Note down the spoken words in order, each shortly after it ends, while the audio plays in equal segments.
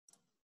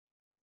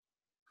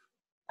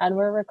And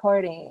we're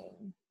recording.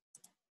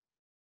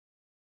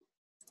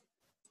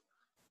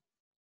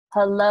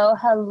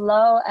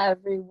 Hello,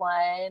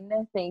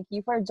 everyone. Thank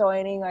you for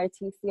joining our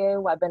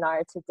TCA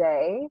webinar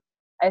today.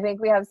 I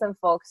think we have some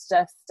folks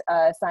just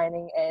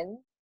signing in,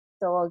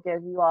 so we'll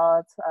give you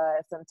all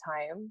some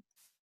time.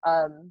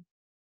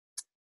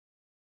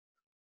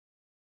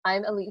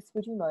 I'm Elise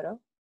Fujimoto,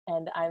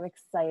 and I'm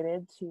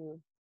excited to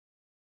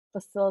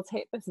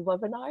facilitate this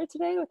webinar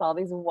today with all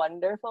these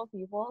wonderful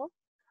people.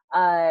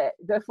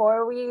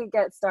 Before we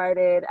get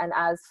started, and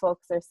as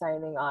folks are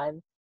signing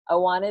on, I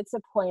wanted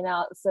to point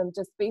out some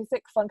just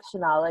basic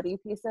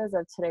functionality pieces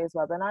of today's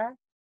webinar.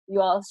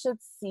 You all should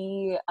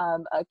see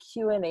a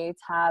Q&A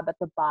tab at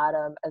the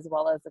bottom, as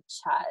well as a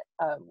chat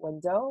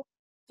window.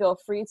 Feel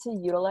free to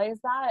utilize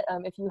that.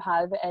 If you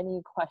have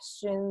any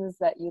questions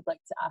that you'd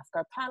like to ask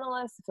our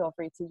panelists, feel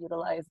free to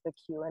utilize the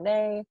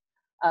Q&A.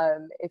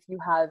 If you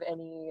have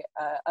any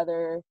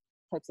other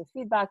types of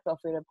feedback, feel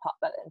free to pop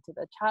that into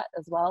the chat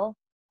as well.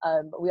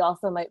 We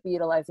also might be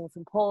utilizing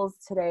some polls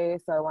today,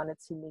 so I wanted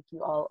to make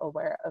you all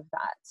aware of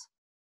that.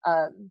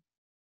 And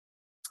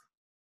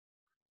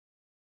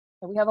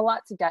we have a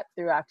lot to get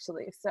through,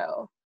 actually,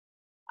 so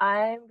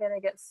I'm going to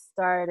get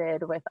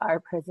started with our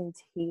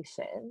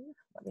presentation.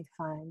 Let me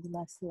find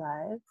my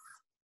slides,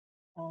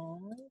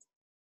 and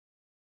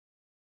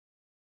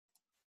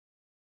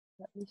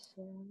let me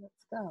share.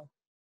 Let's go.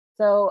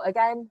 So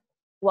again,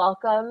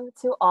 welcome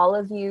to all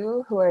of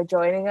you who are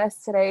joining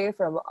us today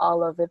from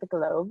all over the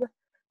globe.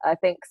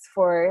 Thanks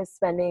for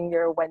spending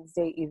your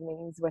Wednesday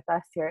evenings with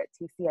us here at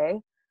TCA.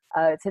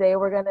 Today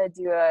we're going to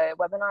do a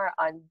webinar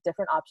on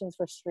different options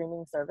for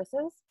streaming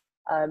services.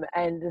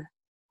 And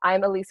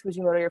I'm Elise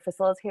Fujimoto, your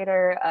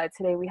facilitator.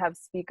 Today we have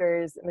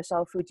speakers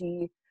Michelle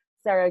Fujii,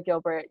 Sarah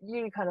Gilbert,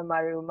 Yuri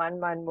Kanamaru,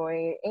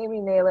 ManMan,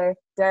 Amy Naylor,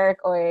 Derek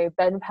Oye,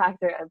 Ben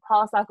Pachter, and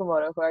Paul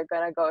Sakamoto, who are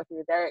going to go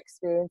through their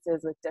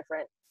experiences with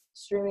different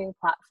streaming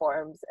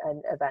platforms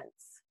and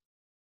events.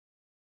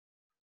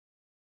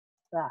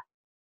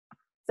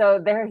 So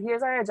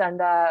here's our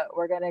agenda.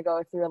 We're going to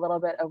go through a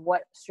little bit of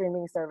what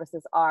streaming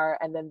services are,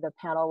 and then the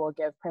panel will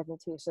give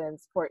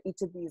presentations for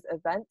each of these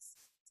events.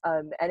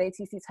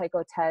 NATC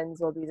Taiko 10s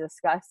will be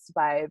discussed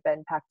by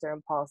Ben Pachter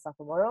and Paul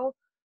Sakamoto.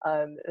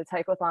 The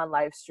Taikothon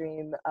live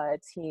stream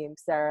team,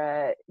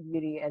 Sarah,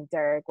 Yuri, and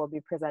Derek, will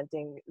be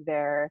presenting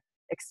their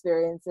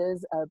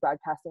experiences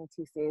broadcasting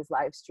TCA's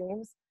live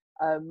streams.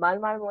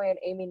 ManMan and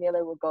Amy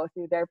Naylor will go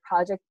through their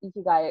Project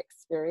Ikigai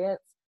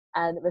experience,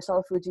 and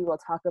Michelle Fujii will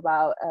talk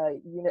about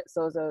Unit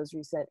Sozo's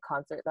recent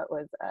concert that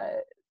was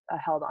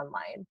held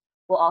online.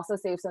 We'll also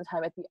save some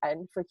time at the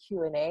end for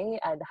Q&A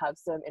and have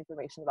some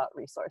information about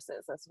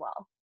resources as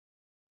well.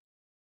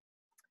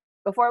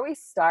 Before we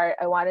start,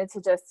 I wanted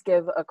to just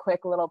give a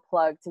quick little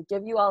plug to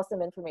give you all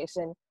some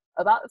information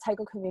about the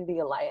Taiko Community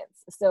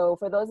Alliance. So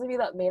for those of you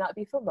that may not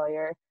be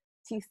familiar,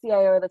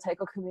 TCA, or the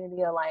Taiko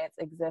Community Alliance,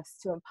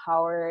 exists to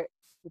empower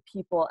the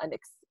people and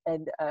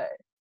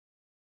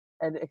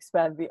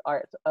expand the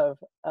art of,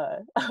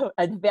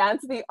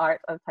 advance the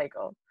art of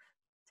Taiko.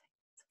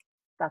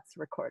 That's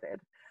recorded.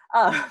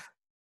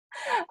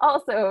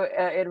 Also,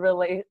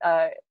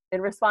 in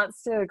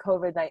response to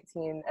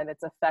COVID-19 and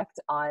its effect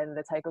on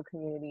the Taiko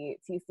community,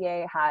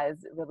 TCA has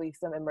released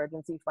some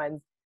emergency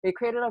funds. They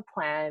created a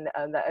plan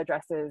that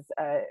addresses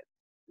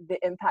the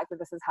impact that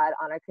this has had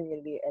on our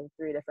community in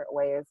 3 different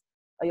ways.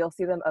 You'll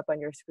see them up on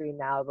your screen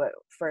now, but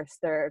first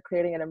they're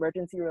creating an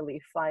emergency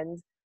relief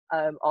fund,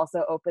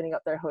 also opening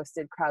up their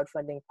hosted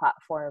crowdfunding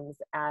platforms,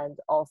 and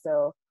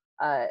also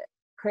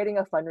creating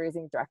a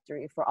fundraising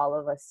directory for all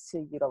of us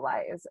to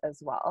utilize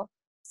as well.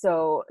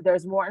 So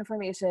there's more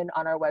information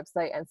on our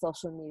website and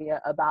social media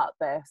about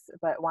this,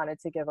 but wanted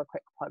to give a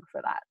quick plug for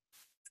that.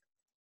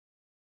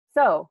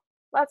 So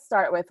let's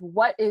start with,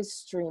 what is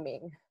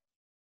streaming?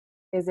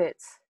 Is it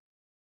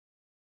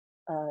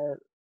a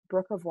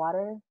brook of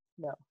water?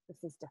 No, this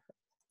is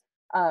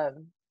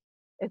different.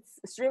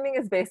 Streaming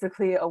is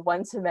basically a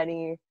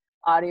one-to-many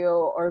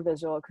audio or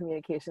visual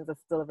communications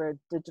that's delivered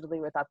digitally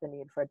without the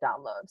need for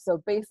download.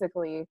 So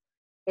basically,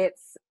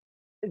 it's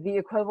the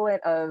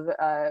equivalent of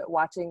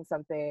watching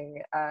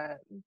something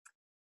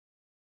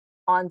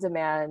on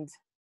demand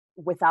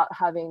without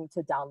having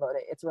to download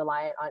it. It's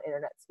reliant on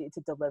internet speed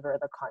to deliver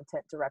the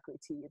content directly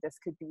to you. This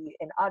could be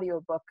an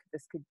audiobook,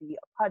 this could be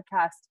a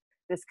podcast,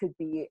 this could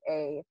be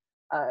a,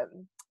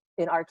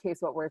 in our case,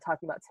 what we're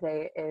talking about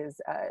today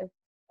is a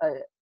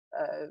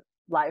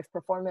live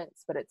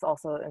performance, but it's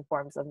also in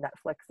forms of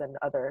Netflix and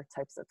other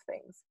types of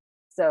things.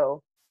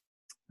 So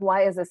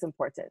why is this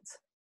important?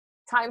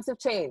 Times have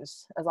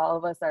changed, as all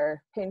of us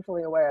are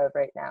painfully aware of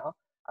right now.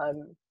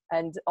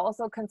 And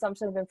also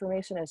consumption of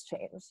information has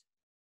changed.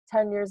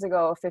 10 years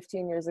ago,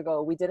 15 years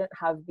ago, we didn't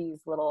have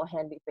these little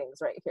handy things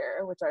right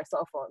here, which are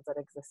cell phones that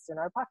exist in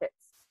our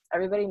pockets.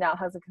 Everybody now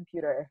has a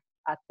computer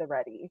at the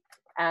ready.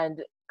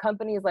 And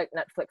companies like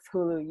Netflix,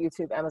 Hulu,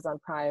 YouTube, Amazon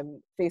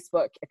Prime,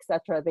 Facebook,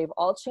 etc., they've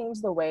all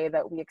changed the way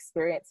that we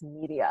experience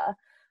media.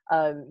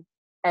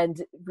 And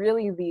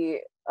really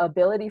the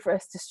ability for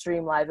us to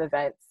stream live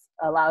events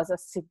allows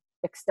us to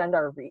extend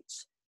our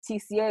reach.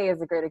 TCA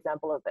is a great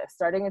example of this.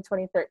 Starting in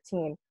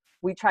 2013,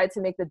 we tried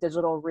to make the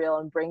digital real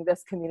and bring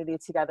this community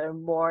together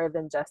more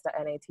than just at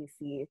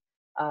NATC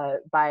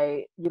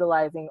by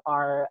utilizing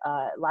our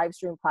live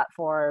stream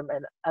platform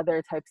and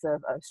other types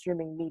of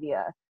streaming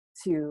media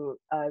to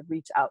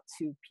reach out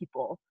to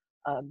people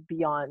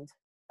beyond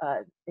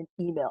an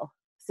email.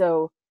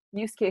 So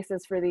use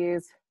cases for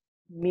these: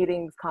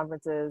 meetings,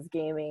 conferences,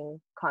 gaming,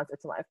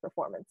 concerts, and live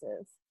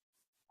performances.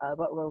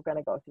 But we're going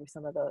to go through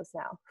some of those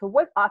now. So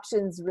what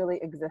options really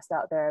exist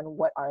out there, and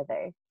what are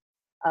they?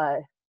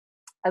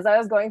 As I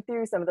was going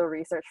through some of the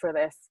research for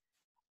this,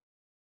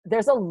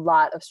 there's a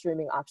lot of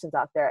streaming options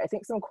out there. I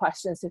think some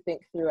questions to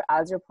think through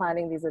as you're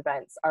planning these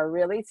events are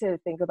really to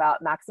think about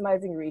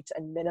maximizing reach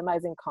and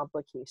minimizing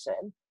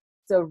complication.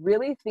 So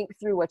really think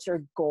through what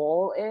your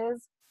goal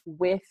is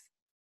with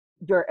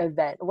your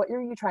event. What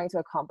are you trying to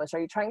accomplish?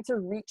 Are you trying to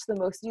reach the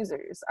most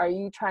users? Are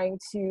you trying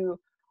to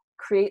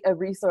create a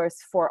resource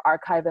for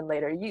archive and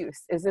later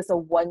use? Is this a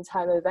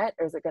one-time event,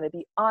 or is it going to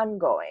be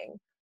ongoing?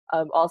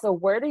 Also,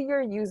 where do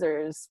your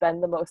users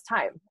spend the most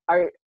time?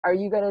 Are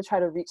you going to try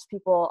to reach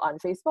people on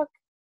Facebook?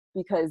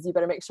 Because you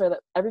better make sure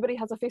that everybody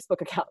has a Facebook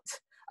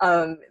account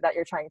that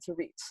you're trying to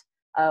reach.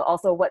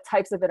 Also, what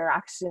types of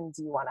interaction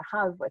do you want to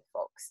have with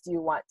folks? Do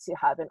you want to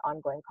have an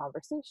ongoing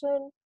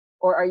conversation,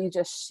 or are you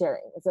just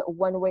sharing? Is it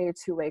one-way or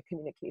two-way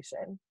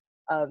communication?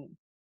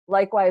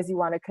 Likewise, you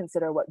want to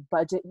consider what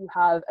budget you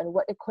have and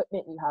what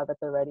equipment you have at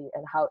the ready,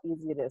 and how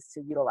easy it is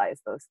to utilize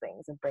those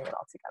things and bring it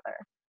all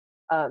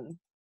together.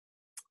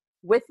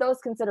 With those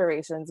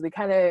considerations, we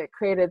kind of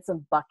created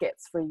some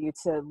buckets for you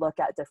to look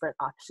at different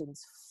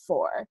options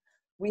for.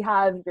 We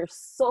have your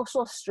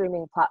social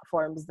streaming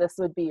platforms. This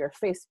would be your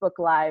Facebook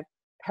Live,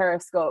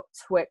 Periscope,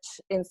 Twitch,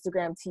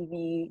 Instagram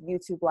TV,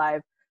 YouTube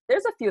Live.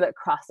 There's a few that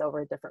cross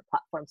over different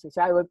platforms, which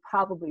I would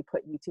probably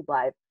put YouTube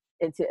Live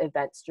into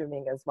event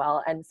streaming as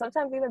well, and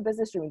sometimes even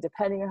business streaming,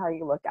 depending on how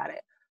you look at it.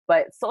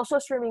 But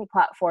social streaming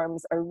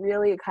platforms are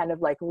really kind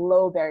of like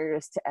low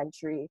barriers to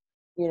entry.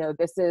 You know,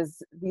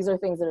 these are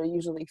things that are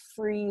usually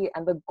free,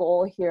 and the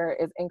goal here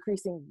is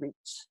increasing reach.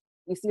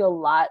 You see a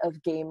lot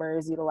of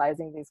gamers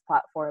utilizing these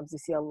platforms. You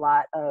see a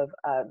lot of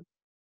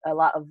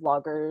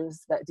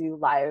vloggers that do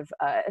live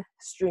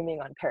streaming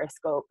on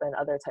Periscope and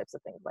other types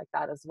of things like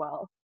that as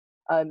well.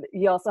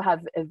 You also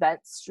have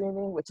event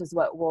streaming, which is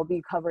what we'll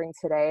be covering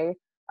today.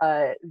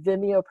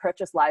 Vimeo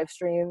purchased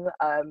Livestream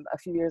a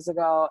few years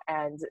ago,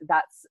 and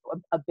that's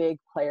a big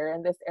player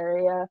in this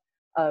area.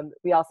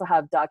 We also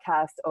have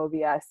Dogcast,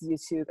 OBS,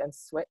 YouTube, and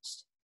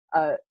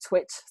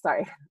Twitch,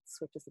 sorry,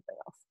 Switch is something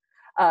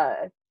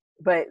else.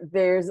 But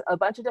there's a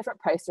bunch of different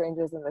price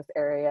ranges in this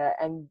area,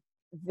 and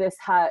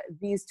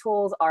these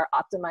tools are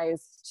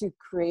optimized to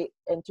create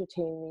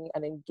entertaining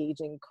and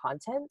engaging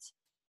content.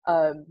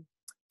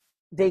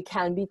 They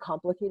can be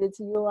complicated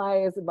to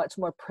utilize, much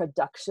more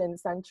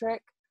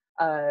production-centric,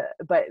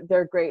 but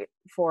they're great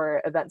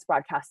for events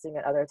broadcasting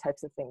and other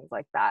types of things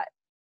like that.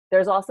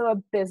 There's also a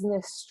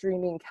business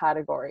streaming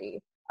category.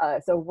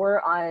 So we're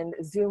on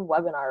Zoom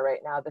webinar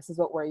right now. This is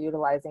what we're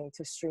utilizing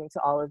to stream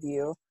to all of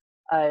you.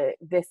 I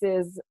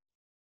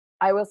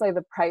will say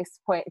the price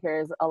point here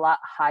is a lot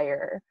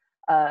higher,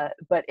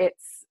 but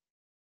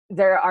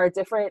there are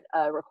different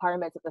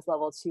requirements at this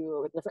level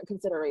too, with different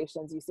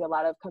considerations. You see a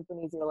lot of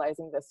companies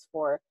utilizing this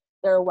for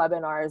their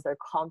webinars, their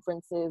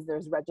conferences.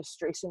 There's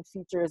registration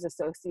features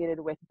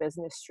associated with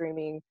business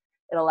streaming.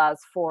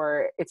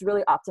 It's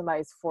really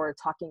optimized for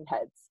talking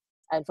heads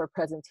and for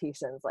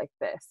presentations like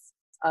this.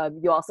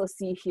 You also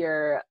see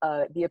here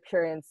the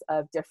appearance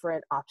of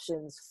different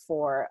options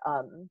for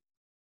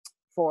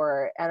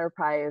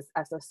enterprise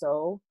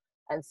SSO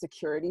and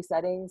security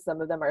settings.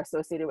 Some of them are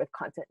associated with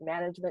content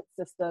management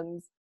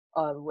systems,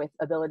 with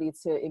ability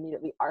to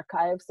immediately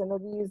archive some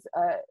of these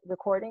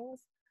recordings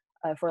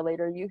for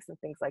later use and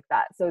things like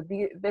that. So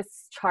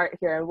this chart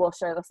here, and we'll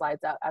share the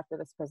slides out after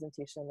this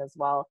presentation as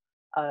well,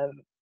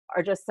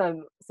 are just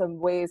some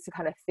ways to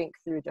kind of think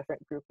through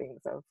different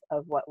groupings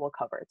of what we'll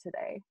cover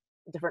today,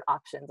 different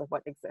options of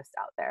what exists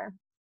out there.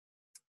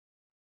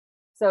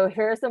 So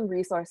here are some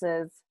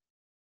resources.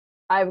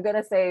 I'm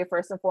gonna say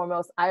first and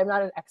foremost, I am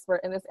not an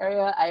expert in this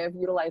area. I have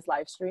utilized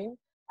Livestream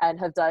and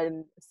have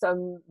done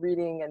some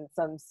reading and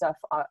some stuff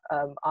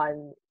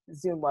on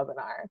Zoom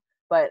webinar.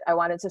 But I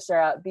wanted to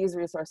share out these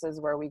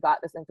resources where we got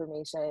this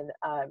information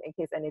in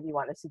case any of you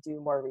wanted to do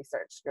more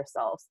research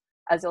yourselves.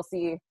 As you'll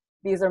see,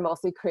 these are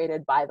mostly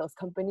created by those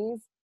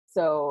companies.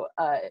 So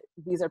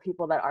these are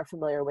people that are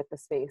familiar with the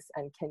space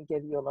and can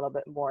give you a little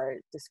bit more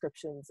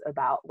descriptions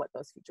about what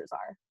those features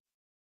are.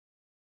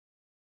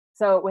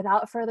 So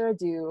without further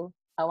ado,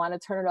 I want to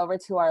turn it over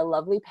to our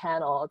lovely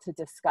panel to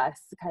discuss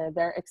kind of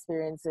their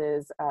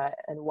experiences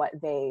and what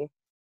they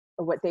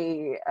went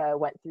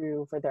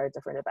through for their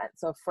different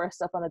events. So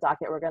first up on the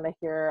docket, we're going to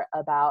hear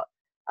about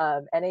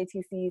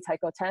NATC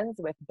Taiko 10s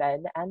with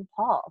Ben and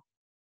Paul.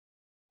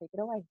 Take it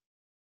away.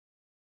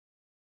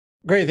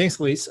 Great, thanks,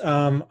 Elise.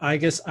 I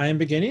guess I am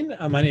beginning.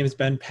 My name is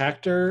Ben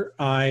Pachter.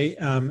 I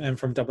am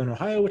from Dublin,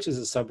 Ohio, which is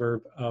a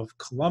suburb of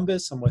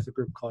Columbus. I'm with a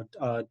group called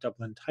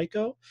Dublin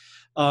Taiko.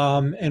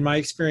 And my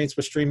experience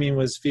with streaming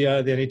was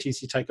via the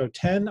NATC Taiko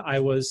 10. I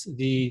was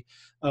the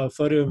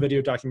photo and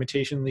video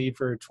documentation lead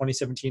for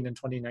 2017 and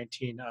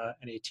 2019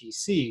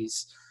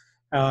 NATCs.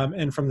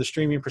 And from the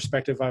streaming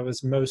perspective, I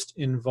was most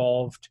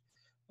involved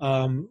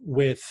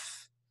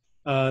with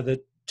the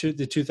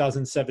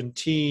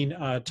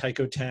 2017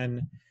 Taiko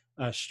 10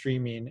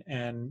 streaming.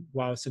 And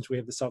wow, since we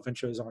have the self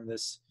intros on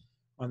this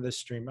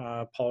stream,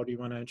 Paul, do you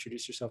want to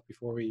introduce yourself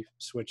before we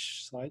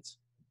switch slides?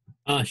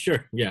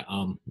 Sure. Yeah.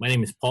 My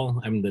name is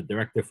Paul. I'm the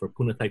director for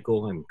Puna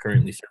Taiko. I'm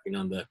currently serving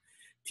on the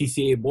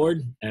TCA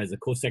board as a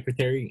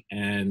co-secretary.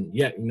 And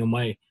yeah,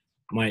 my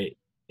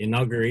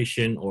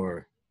inauguration,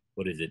 or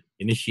what is it,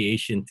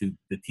 initiation to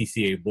the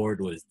TCA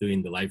board was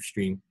doing the live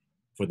stream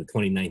for the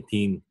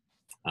 2019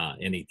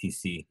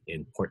 NATC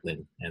in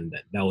Portland, and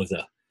that was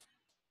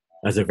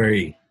a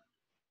very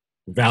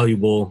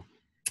valuable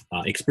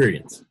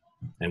experience.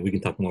 And we can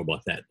talk more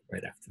about that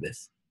right after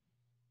this.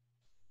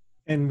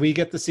 And we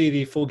get to see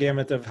the full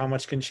gamut of how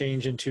much can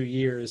change in 2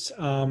 years.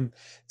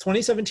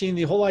 2017,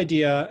 the whole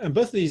idea, and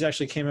both of these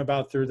actually came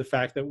about through the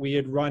fact that we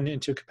had run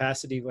into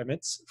capacity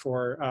limits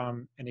for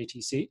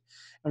NATC,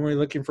 and we were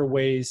looking for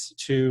ways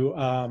to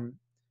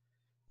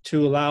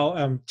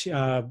allow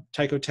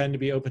Taiko 10 to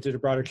be open to the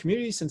broader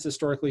community, since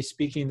historically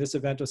speaking, this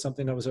event was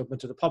something that was open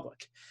to the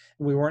public.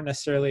 And we weren't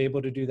necessarily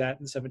able to do that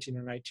in 17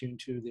 or 19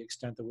 to the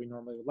extent that we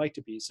normally would like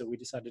to be. So we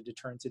decided to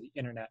turn to the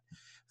internet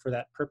for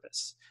that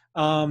purpose.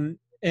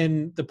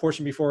 And the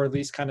portion before,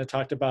 Elise kind of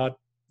talked about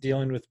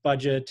dealing with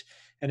budget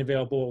and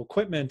available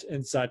equipment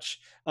and such.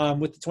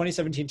 With the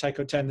 2017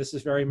 Taiko 10, this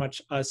is very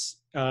much us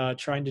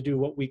trying to do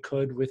what we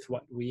could with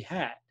what we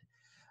had.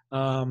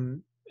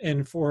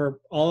 And for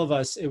all of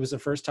us, it was the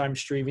first time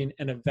streaming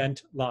an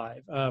event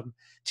live.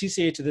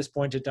 TCA to this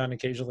point had done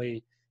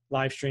occasionally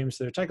live streams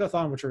to their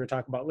Taikothon, which we're going to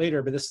talk about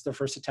later, but this is the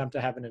first attempt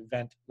to have an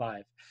event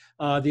live.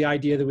 The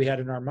idea that we had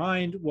in our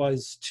mind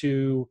was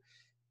to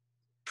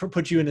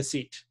put you in a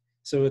seat.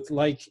 So it's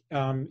like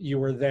you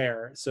were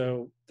there.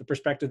 So the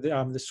perspective, the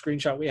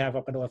screenshot we have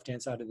up on the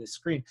left-hand side of this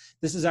screen,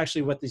 this is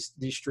actually what these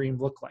stream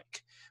look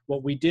like.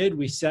 What we did,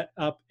 we set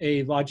up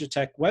a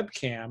Logitech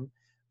webcam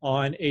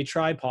on a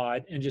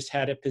tripod and just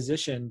had it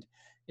positioned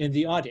in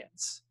the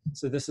audience.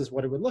 So this is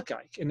what it would look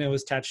like. And it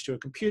was attached to a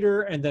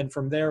computer. And then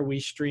from there, we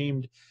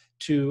streamed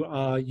to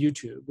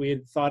YouTube. We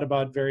had thought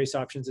about various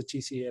options that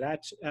TCA had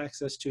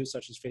access to,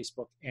 such as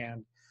Facebook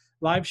and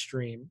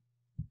Livestream,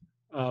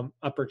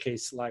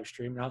 uppercase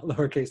Livestream, not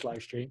lowercase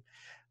Livestream,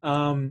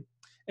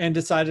 and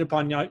decided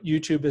upon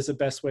YouTube as the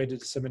best way to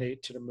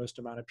disseminate to the most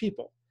amount of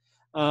people.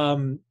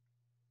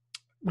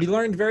 We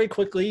learned very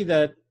quickly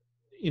that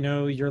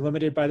you're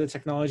limited by the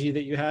technology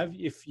that you have.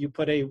 If you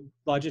put a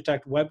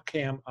Logitech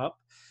webcam up,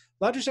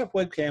 Logitech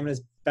webcam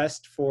is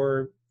best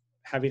for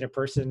having a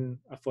person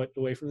a foot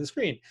away from the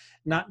screen,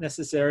 not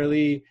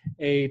necessarily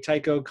a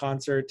Taiko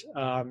concert,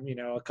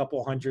 a couple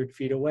 100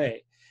 feet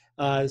away.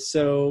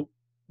 So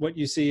what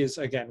you see is,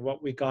 again,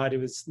 what we got. It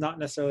was not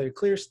necessarily the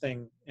clearest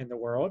thing in the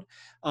world.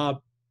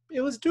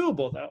 It was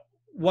doable, though.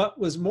 What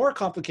was more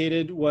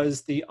complicated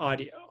was the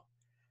audio.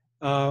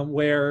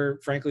 Where,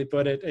 frankly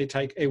put it, a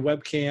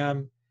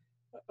webcam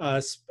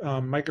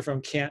microphone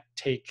can't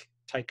take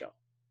Taiko.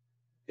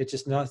 It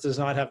just does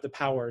not have the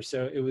power.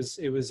 So it was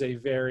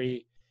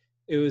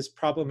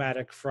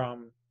problematic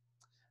from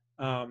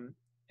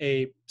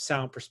a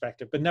sound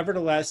perspective. But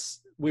nevertheless,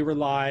 we were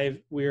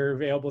live. We were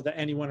available to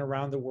anyone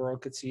around the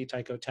world could see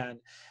Taiko 10,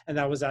 and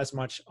that was as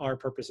much our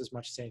purpose as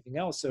much as anything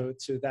else. So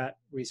that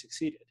we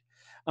succeeded.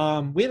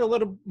 We had a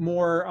little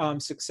more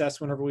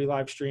success whenever we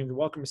live streamed the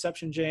Welcome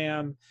Reception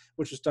Jam,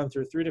 which was done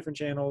through 3 different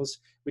channels.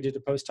 We did the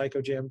Post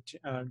Taiko Jam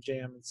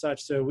and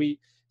such. So we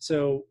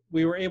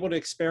were able to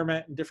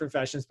experiment in different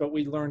fashions, but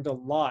we learned a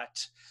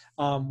lot,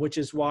 which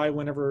is why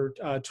whenever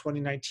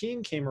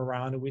 2019 came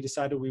around and we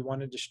decided we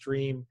wanted to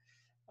stream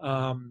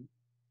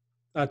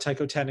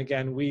Taiko 10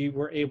 again, we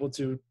were able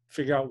to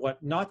figure out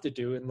what not to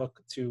do and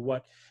look to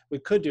what we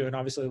could do. And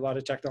obviously a lot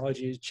of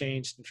technology has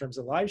changed in terms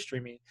of live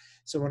streaming.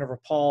 So whenever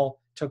Paul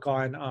took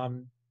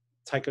on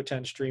Taiko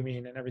 10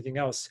 streaming and everything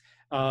else,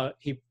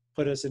 he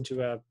put us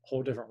into a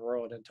whole different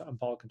world, and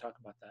Paul can talk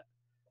about that.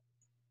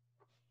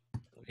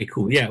 Okay,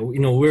 cool. Yeah, we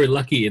were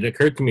lucky. It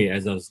occurred to me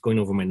as I was going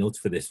over my notes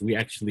for this, we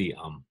actually,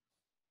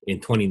 in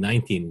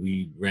 2019,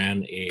 we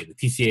ran the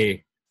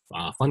TCA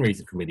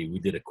fundraising committee. We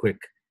did a quick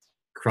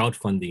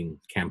crowdfunding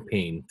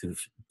campaign to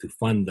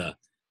fund the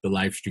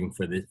live stream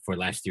for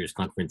last year's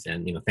conference.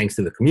 And thanks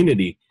to the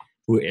community,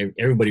 who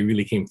everybody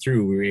really came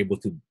through, we were able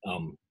to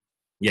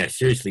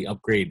seriously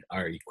upgrade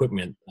our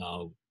equipment.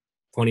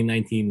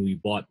 2019 we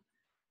bought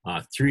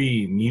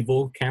 3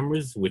 Mevo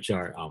cameras, which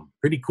are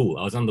pretty cool.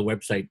 I was on the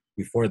website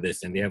before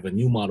this, and they have a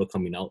new model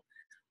coming out,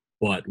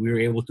 but we were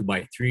able to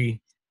buy 3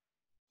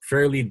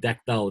 fairly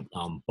decked out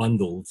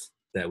bundles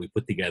that we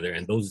put together,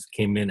 and those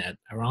came in at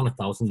around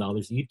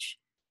 $1,000 each.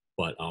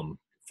 But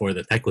for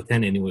the Taiko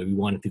 10 anyway, we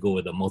wanted to go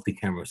with a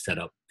multi-camera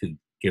setup to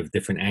give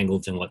different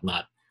angles and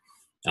whatnot.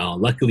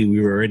 Luckily, we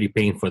were already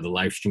paying for the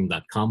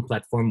Livestream.com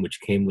platform,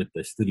 which came with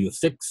the Studio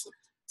 6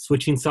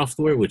 switching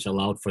software, which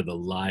allowed for the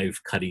live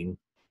cutting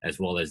as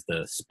well as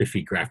the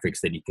spiffy graphics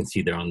that you can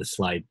see there on the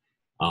slide.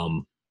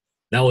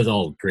 That was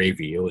all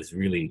gravy. It was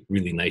really,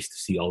 really nice to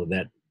see all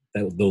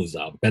of those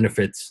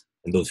benefits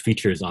and those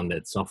features on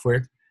that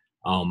software.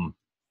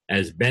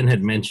 As Ben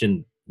had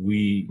mentioned,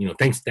 we,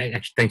 thanks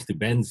to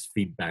Ben's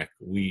feedback,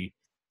 we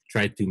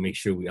tried to make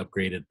sure we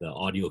upgraded the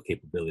audio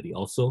capability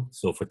also.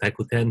 So for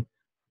Taiko 10,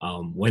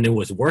 when it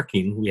was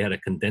working, we had a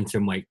condenser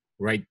mic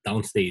right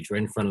downstage,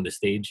 right in front of the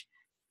stage,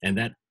 and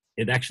that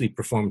it actually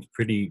performed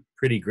pretty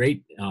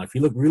great. If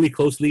you look really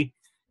closely,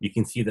 you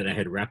can see that I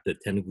had wrapped a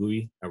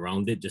tenugui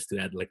around it just to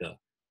add like a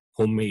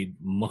homemade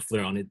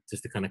muffler on it,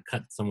 just to kind of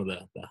cut some of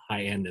the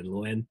high end and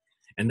low end,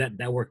 and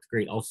that worked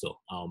great also.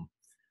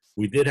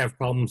 We did have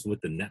problems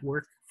with the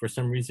network for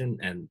some reason,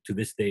 and to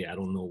this day, I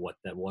don't know what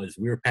that was.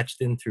 We were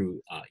patched in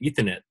through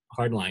Ethernet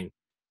hardline,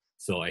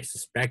 so I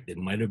suspect it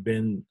might have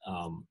been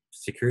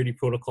security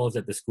protocols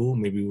at the school.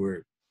 Maybe we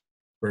were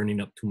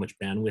burning up too much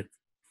bandwidth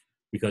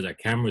because our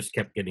cameras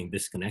kept getting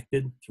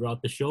disconnected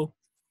throughout the show.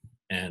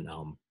 And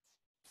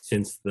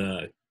since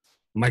the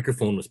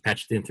microphone was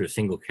patched in through a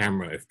single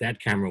camera, if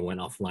that camera went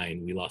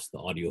offline, we lost the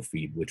audio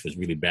feed, which was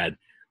really bad.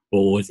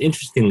 But what was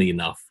interestingly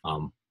enough,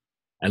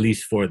 at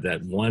least for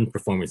that one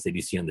performance that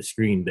you see on the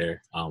screen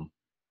there,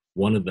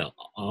 one of the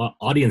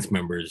audience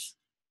members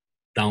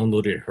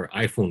downloaded her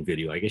iPhone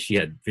video. I guess she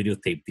had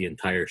videotaped the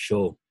entire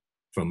show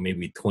from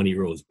maybe 20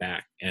 rows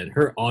back, and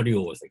her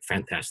audio was like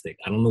fantastic.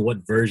 I don't know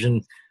what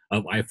version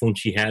of iPhone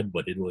she had,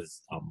 but it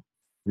was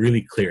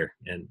really clear.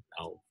 And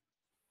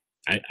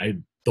I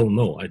don't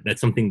know. That's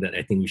something that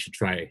I think we should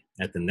try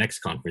at the next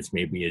conference,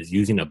 maybe, is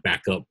using a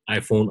backup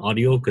iPhone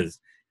audio, because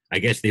I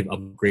guess they've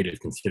upgraded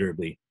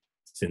considerably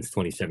since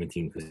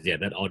 2017. Because yeah,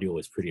 that audio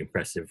was pretty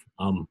impressive.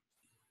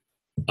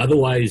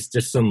 Otherwise,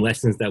 just some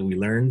lessons that we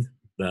learned.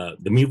 The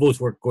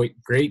Mevos work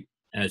great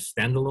as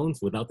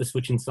standalones without the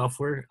switching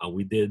software.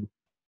 We did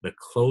the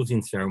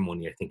closing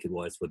ceremony, I think it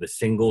was, with a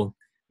single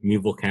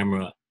Mevo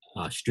camera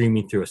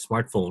streaming through a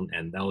smartphone,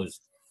 and that was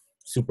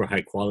super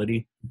high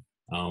quality.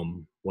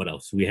 What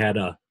else? We had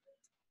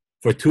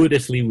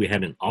fortuitously, we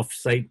had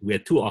we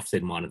had two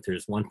offsite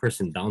monitors, one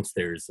person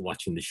downstairs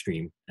watching the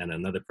stream and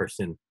another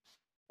person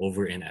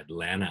over in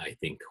Atlanta, I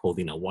think,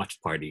 holding a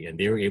watch party, and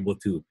they were able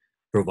to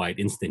provide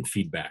instant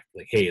feedback,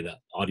 like, hey, the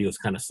audio is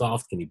kind of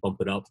soft, can you bump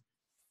it up?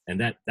 And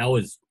that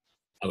was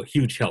a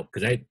huge help,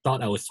 because I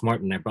thought I was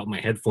smart and I brought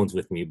my headphones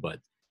with me, but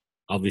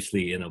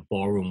obviously in a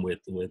ballroom with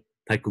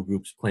taiko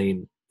groups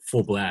playing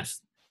full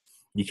blast,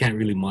 you can't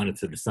really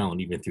monitor the sound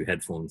even through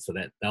headphones. So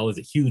that was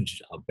a huge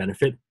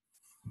benefit.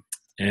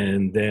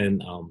 And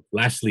then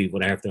lastly,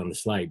 what I have there on the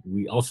slide,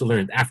 we also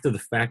learned after the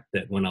fact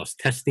that when I was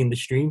testing the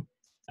stream,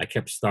 I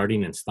kept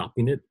starting and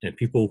stopping it, and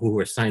people who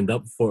were signed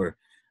up for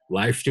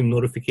live stream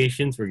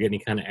notifications were getting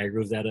kind of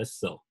aggroed at us.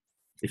 So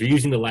if you're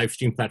using the live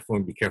stream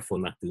platform, be careful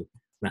not to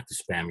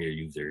spam your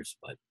users.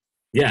 But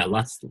yeah,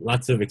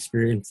 lots of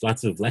experience,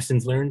 lots of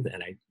lessons learned,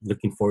 and I'm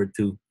looking forward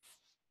to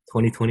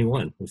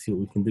 2021. We'll see what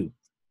we can do.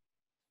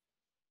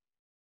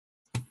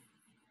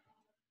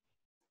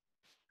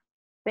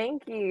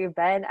 Thank you,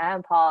 Ben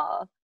and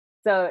Paul.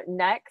 So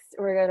next,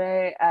 we're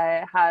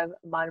gonna have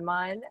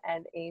ManMan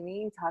and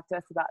Amy talk to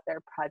us about their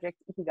project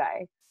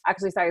Ikigai.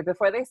 Actually, sorry,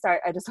 before they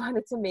start, I just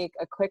wanted to make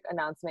a quick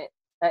announcement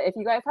that if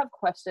you guys have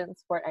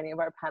questions for any of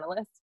our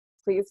panelists,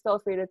 please feel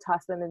free to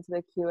toss them into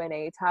the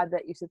Q&A tab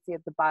that you should see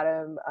at the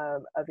bottom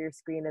of your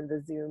screen in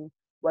the Zoom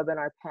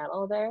webinar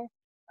panel there.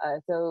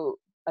 So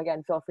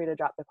again, feel free to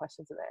drop the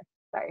questions in there.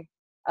 Sorry.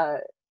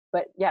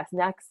 But yes,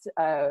 next,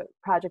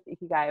 Project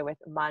Ikigai with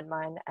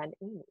ManMan and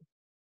Amy.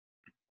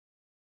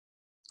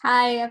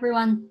 Hi,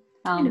 everyone.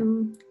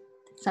 Hello.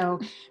 So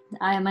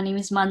my name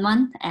is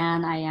ManMan,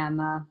 and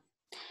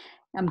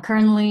I'm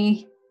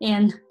currently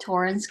in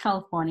Torrance,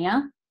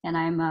 California, and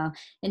I'm an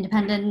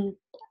independent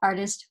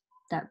artist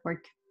that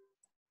work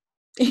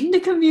in the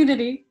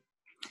community.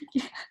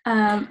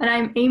 And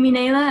I'm Amy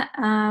Naylor.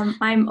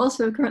 I'm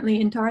also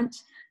currently in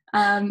Torrance,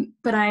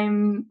 but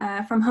I'm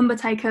from Humber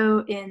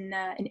Taiko in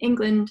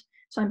England.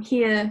 So I'm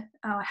here.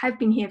 I have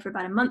been here for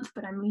about a month,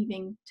 but I'm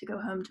leaving to go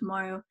home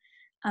tomorrow.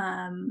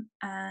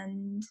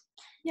 And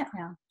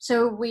yeah.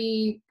 So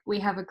we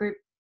have a group,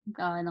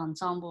 an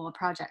ensemble, a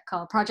project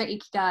called Project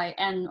Ikigai,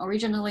 and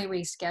originally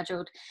we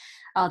scheduled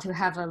to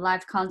have a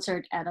live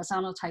concert at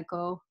Asano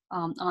Taiko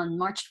on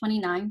March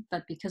 29th,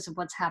 but because of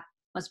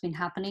what's been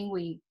happening,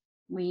 we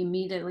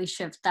immediately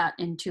shift that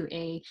into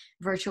a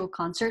virtual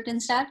concert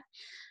instead.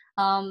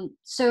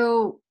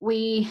 So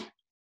we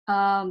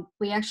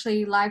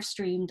actually live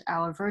streamed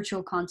our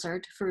virtual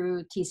concert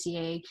through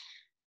TCA,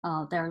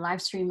 their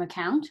live stream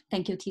account.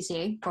 Thank you,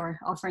 TCA, for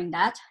offering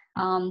that.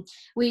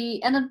 We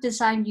ended up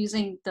designing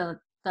using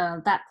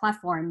that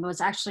platform. It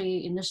was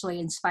actually initially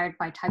inspired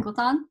by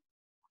Taikothon.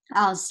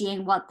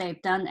 seeing what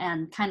they've done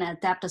and kind of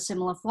adapt a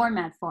similar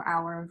format for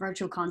our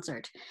virtual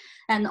concert.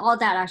 And all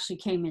that actually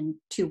came in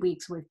 2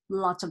 weeks with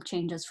lots of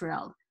changes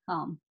throughout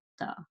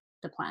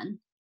the plan.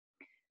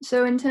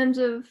 So in terms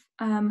of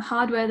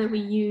hardware that we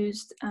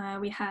used,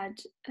 we had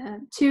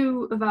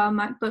 2 of our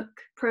MacBook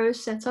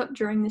Pros set up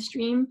during the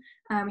stream.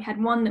 We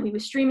had one that we were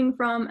streaming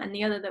from and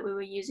the other that we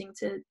were using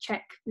to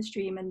check the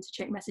stream and to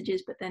check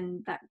messages, but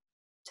then that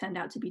turned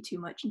out to be too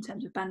much in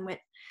terms of bandwidth.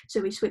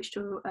 So we switched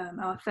to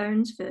our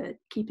phones for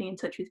keeping in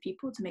touch with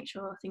people to make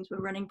sure things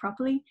were running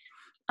properly.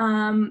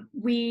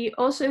 We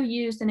also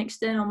used an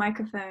external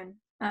microphone,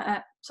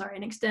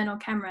 an external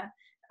camera.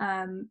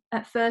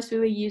 At first we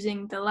were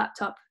using the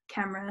laptop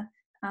camera,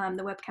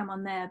 the webcam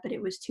on there, but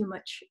it was too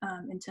much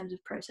in terms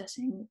of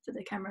processing for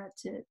the camera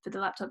for the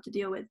laptop to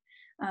deal with,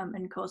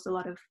 and caused a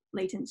lot of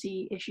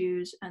latency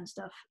issues and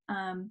stuff.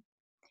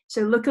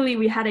 So luckily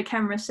we had a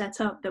camera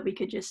set up that we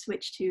could just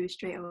switch to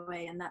straight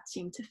away, and that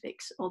seemed to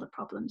fix all the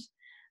problems.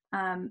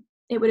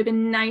 It would have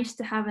been nice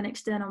to have an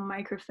external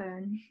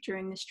microphone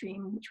during the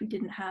stream, which we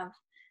didn't have,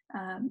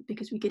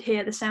 because we could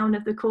hear the sound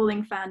of the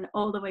cooling fan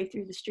all the way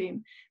through the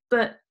stream.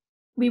 But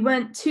we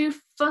weren't too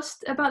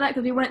fussed about that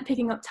because we weren't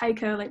picking up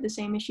Taiko, like the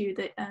same issue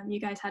that you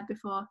guys had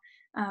before.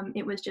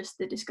 It was just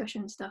the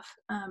discussion stuff,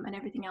 and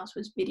everything else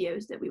was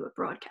videos that we were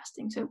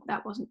broadcasting. So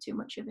that wasn't too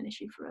much of an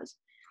issue for us.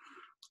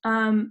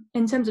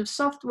 In terms of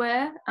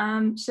software,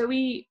 so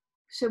we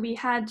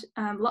had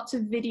lots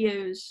of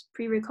videos,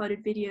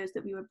 pre-recorded videos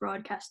that we were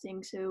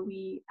broadcasting, so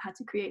we had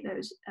to create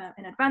those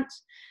in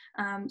advance.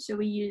 So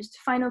we used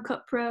Final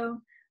Cut Pro.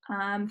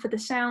 For the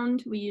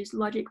sound, we used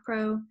Logic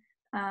Pro,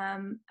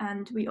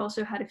 and we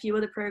also had a few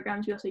other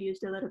programs. We also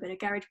used a little bit of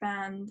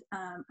GarageBand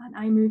and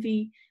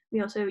iMovie.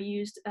 We also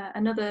used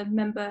another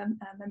member of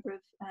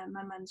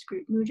ManMan's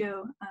group,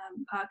 Mujo,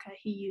 Pachter.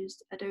 He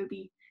used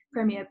Adobe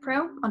Premiere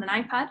Pro on an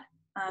iPad.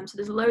 So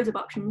there's loads of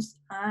options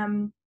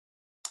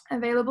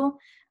available.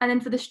 And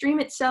then for the stream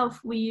itself,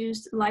 we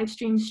used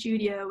Livestream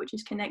Studio, which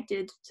is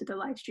connected to the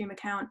Livestream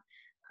account.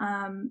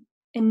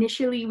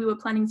 Initially, we were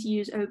planning to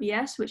use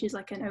OBS, which is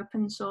like an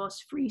open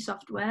source free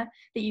software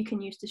that you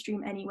can use to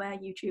stream anywhere,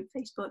 YouTube,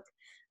 Facebook.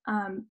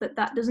 But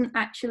that doesn't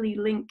actually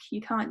link.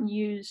 You can't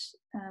use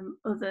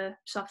other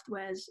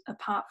softwares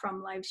apart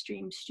from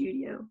Livestream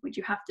Studio, which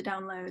you have to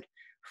download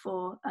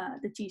for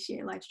the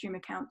TCA Livestream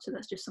account. So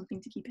that's just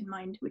something to keep in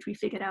mind, which we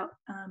figured out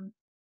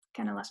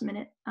kind of last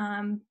minute.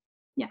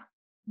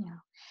 Yeah.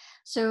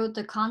 So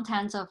the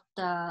contents of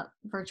the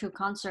virtual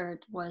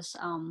concert was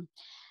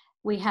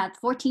we had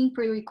 14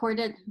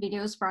 pre-recorded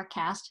videos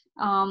broadcast.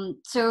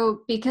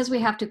 So because we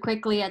have to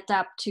quickly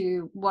adapt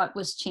to what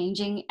was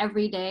changing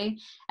every day,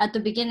 at the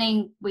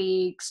beginning,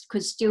 we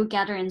could still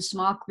gather in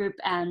small group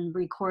and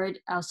record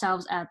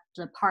ourselves at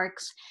the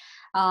parks.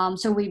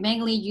 So we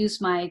mainly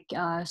use my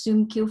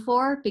Zoom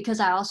Q4 because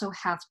I also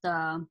have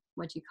the,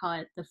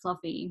 the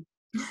fluffy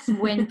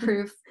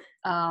windproof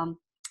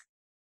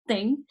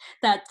thing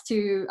that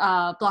to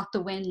block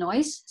the wind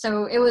noise.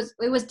 So it was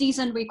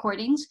decent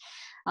recordings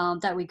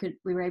that we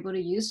were able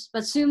to use.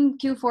 But Zoom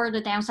Q4,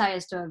 the downside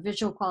is the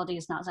visual quality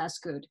is not as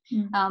good.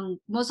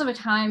 Most of the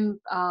time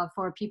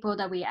for people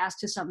that we ask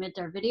to submit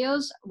their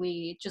videos,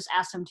 we just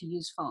ask them to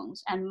use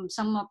phones. And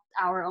some of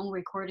our own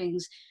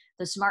recordings,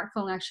 the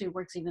smartphone actually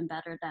works even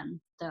better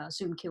than the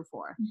Zoom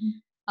Q4.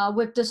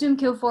 With the Zoom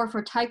Q4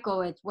 for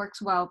Taiko, it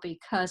works well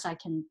because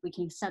we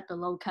can set the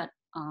low cut.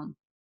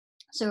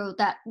 So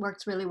that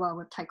works really well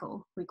with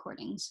Taiko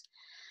recordings.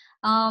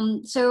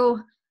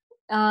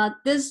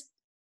 This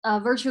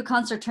virtual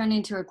concert turned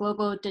into a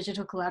global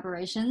digital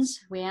collaborations.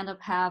 We end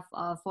up have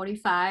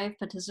 45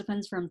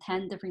 participants from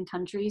 10 different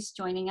countries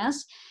joining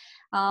us.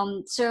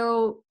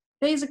 So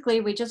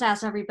basically, we just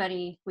ask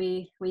everybody,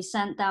 we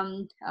send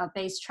them a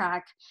bass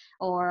track,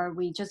 or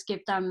we just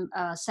give them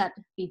a set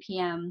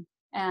BPM,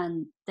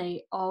 and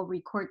they all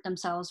record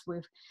themselves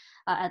with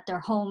at their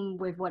home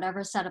with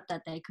whatever setup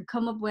that they could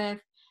come up with.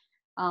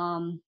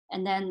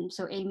 And then,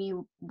 so Amy,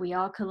 we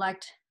all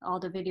collect all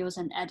the videos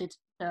and edit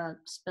the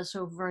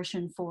special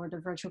version for the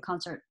virtual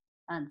concert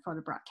and for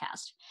the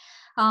broadcast.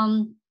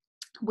 For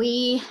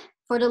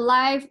the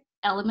live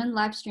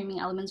streaming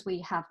elements, we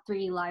have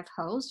 3 live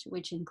hosts,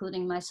 which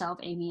including myself,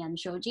 Amy, and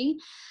Shoji.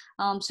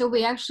 So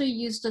we actually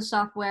use the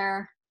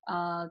software,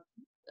 the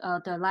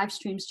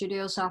Livestream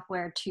Studio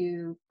software,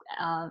 to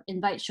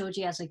invite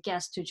Shoji as a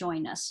guest to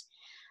join us.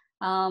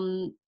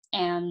 And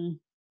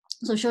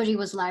so Shoji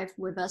was live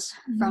with us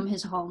from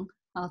his home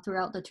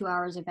throughout the 2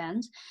 hours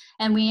event,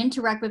 and we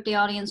interact with the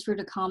audience through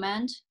the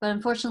comment. But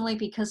unfortunately,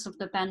 because of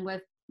the bandwidth,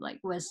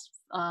 was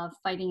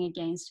fighting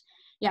against,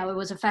 it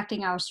was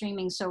affecting our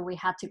streaming. So we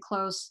had to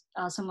close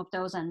some of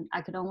those, and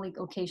I could only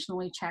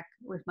occasionally check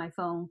with my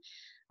phone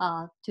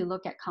to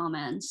look at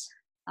comments.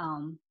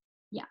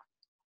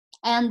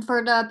 And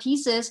for the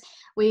pieces,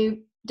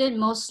 we did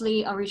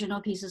mostly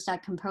original pieces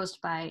that composed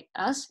by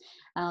us.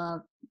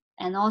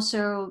 And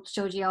also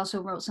Shoji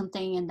also wrote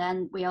something, and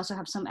then we also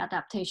have some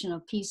adaptation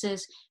of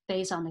pieces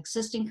based on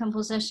existing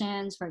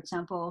compositions. For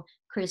example,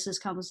 Chris's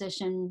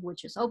composition,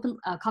 which is open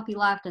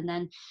copyleft, and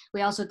then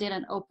we also did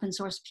an open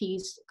source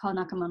piece called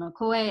Nakama no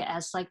Koe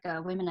as like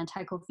women and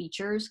taiko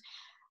features.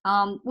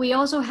 We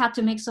also had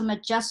to make some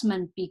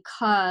adjustment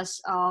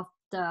because of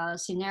the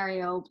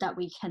scenario that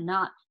we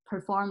cannot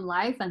perform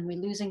live and we're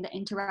losing the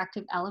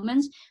interactive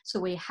elements. So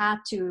we had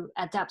to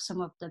adapt some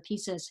of the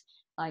pieces,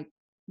 like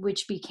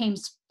which became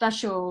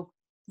special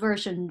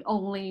version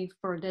only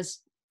for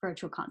this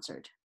virtual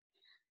concert.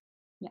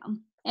 Yeah.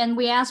 And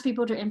we asked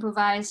people to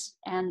improvise,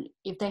 and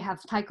if they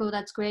have taiko,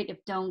 that's great. If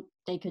don't,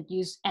 they could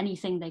use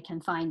anything they can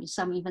find.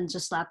 Some even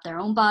just slap their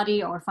own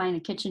body or find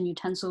a kitchen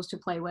utensils to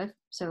play with.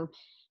 So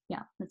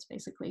yeah, that's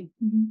basically.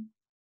 Mm-hmm.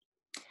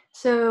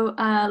 So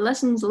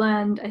lessons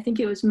learned, I think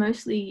it was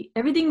mostly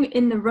everything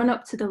in the run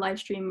up to the live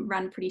stream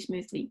ran pretty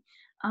smoothly.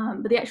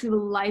 But the actual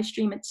live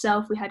stream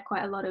itself, we had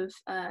quite a lot of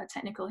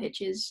technical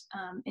hitches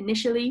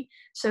initially.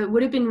 So it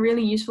would have been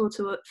really useful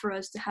for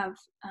us to have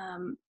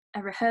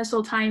a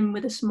rehearsal time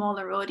with a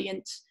smaller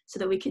audience so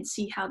that we could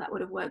see how that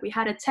would have worked. We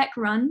had a tech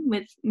run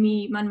with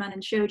me, ManMan,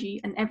 and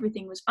Shoji, and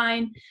everything was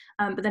fine.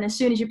 But then as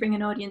soon as you bring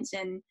an audience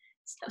in,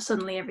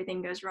 suddenly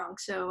everything goes wrong.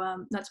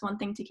 So that's one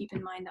thing to keep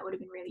in mind. That would have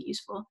been really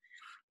useful.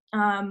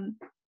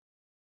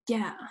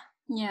 Yeah.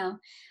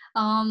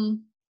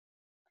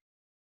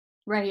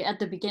 Right at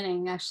the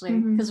beginning, actually,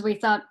 because we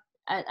thought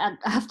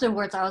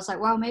afterwards, I was like,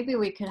 well, maybe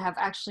we could have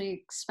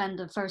actually spent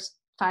the first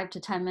 5 to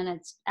 10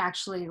 minutes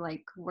actually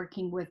like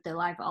working with the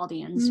live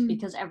audience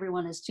because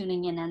everyone is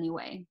tuning in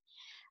anyway.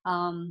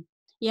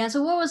 Yeah,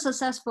 so what was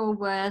successful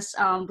was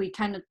we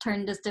kind of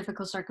turned this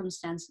difficult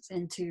circumstances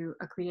into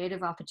a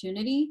creative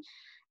opportunity,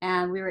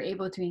 and we were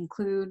able to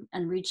include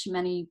and reach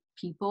many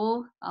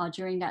people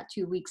during that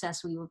 2 weeks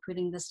as we were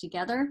putting this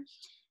together.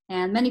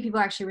 And many people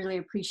actually really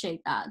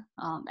appreciate that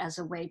as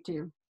a way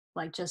to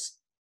like just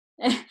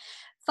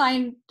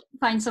find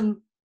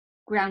some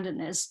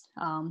groundedness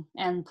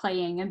and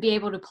playing and be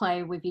able to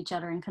play with each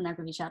other and connect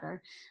with each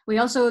other. We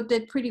also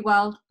did pretty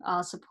well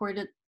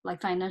supported like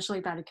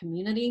financially by the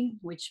community,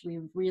 which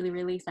we're really,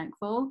 really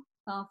thankful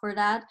for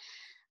that.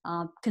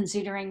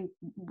 Considering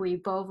we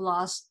both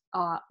lost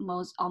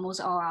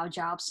almost all our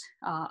jobs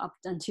up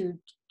until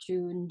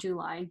June,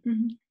 July,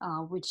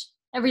 which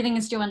everything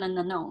is still an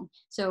unknown.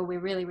 So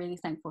we're really, really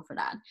thankful for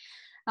that.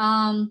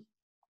 And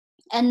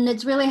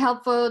it's really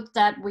helpful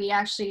that we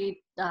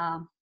actually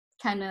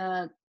kind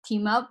of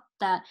team up,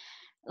 that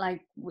like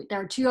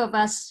there are 2 of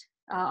us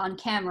on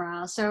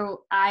camera.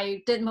 So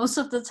I did most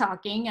of the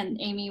talking and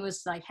Amy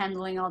was like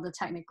handling all the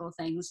technical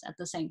things at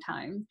the same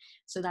time.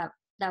 So that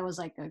was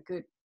like a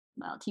good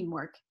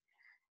teamwork.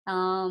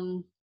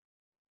 And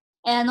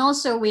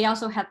also we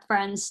also had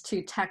friends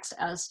to text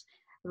us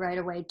right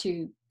away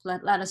to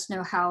let us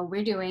know how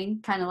we're doing,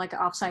 kind of like an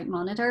offsite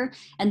monitor.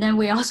 And then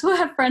we also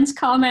have friends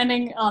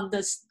commenting on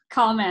this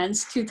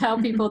comments to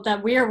tell people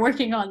that we are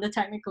working on the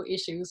technical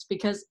issues,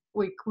 because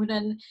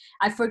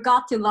I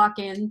forgot to log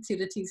in to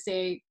the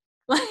TCA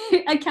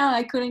account.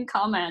 I couldn't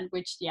comment,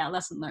 which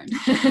lesson learned.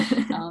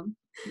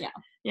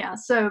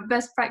 So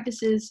best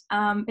practices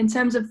in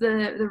terms of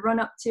the run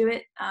up to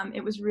it,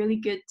 it was really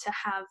good to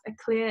have a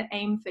clear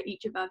aim for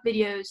each of our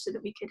videos so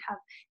that we could have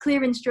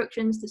clear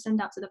instructions to send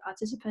out to the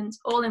participants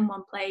all in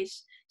one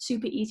place,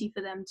 super easy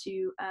for them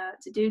to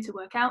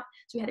work out.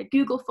 So we had a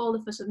Google folder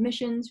for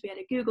submissions, we had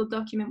a Google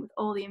document with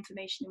all the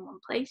information in one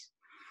place.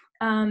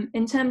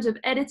 In terms of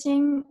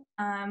editing,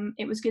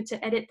 it was good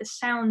to edit the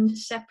sound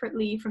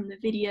separately from the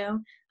video,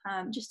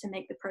 just to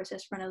make the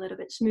process run a little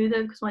bit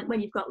smoother, because when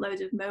you've got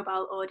loads of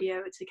mobile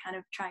audio to kind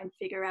of try and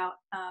figure out,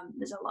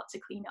 there's a lot to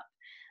clean up.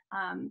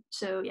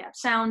 So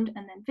sound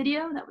and then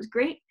video, that was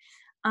great.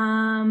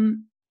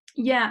 And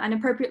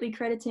appropriately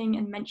crediting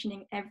and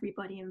mentioning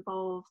everybody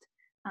involved.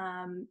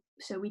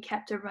 So we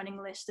kept a running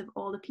list of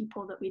all the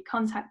people that we'd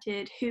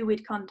contacted, who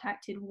we'd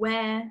contacted,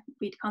 where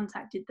we'd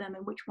contacted them,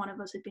 and which one of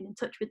us had been in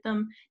touch with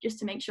them, just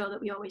to make sure that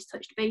we always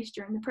touched base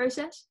during the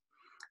process.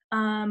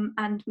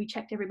 And we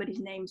checked everybody's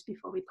names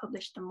before we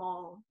published them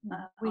all.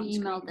 We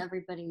emailed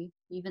everybody,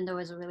 even though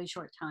it was a really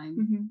short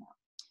time.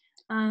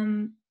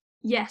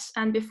 Yes,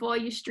 and before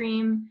you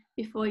stream,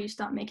 before you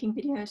start making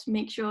videos,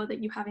 make sure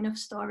that you have enough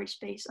storage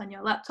space on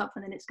your laptop,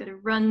 and then it's going to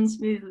run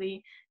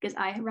smoothly, because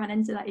I ran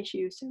into that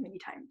issue so many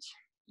times.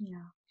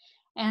 Yeah.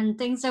 And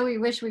things that we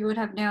wish we would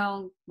have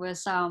known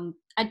was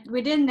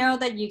we didn't know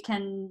that you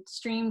can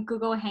stream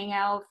Google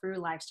Hangout through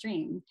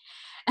Livestream.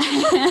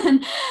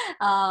 And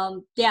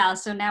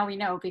so now we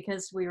know,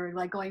 because we were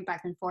like going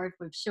back and forth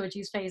with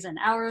Shoji's face and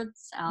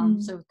ours.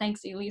 So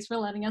thanks, Elise, for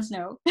letting us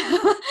know.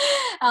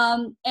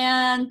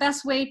 And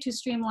best way to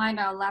streamline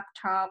our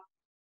laptop,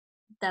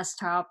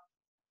 desktop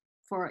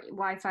for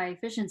Wi-Fi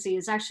efficiency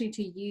is actually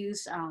to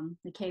use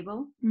the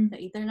cable, the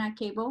Ethernet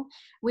cable,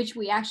 which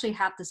we actually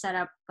have to set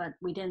up, but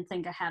we didn't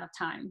think ahead of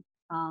time.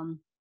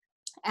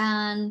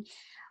 And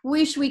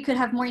wish we could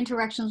have more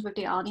interactions with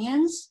the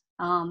audience.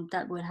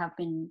 That would have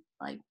been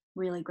like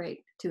really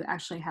great to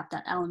actually have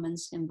that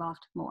elements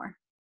involved more.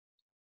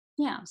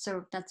 yeah,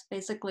 so that's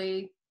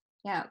basically,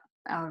 yeah,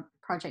 our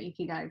Project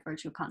Ikigai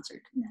virtual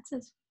concert. That's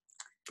it.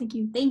 Thank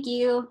you. Thank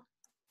you.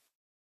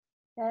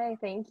 Okay,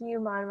 thank you,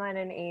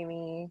 ManMan and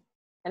Amy.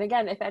 And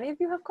again, if any of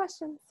you have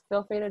questions,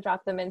 feel free to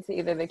drop them into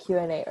either the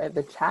Q&A or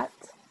the chat.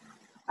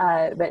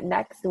 But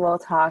next, we'll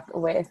talk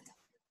with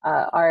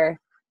our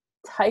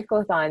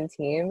Taikothon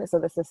team. So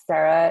this is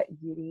Sarah,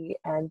 Yuri,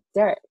 and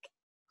Derek.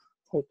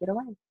 Take it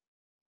away.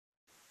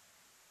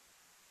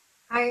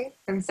 Hi,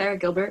 I'm Sarah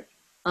Gilbert.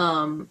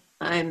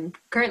 I'm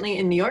currently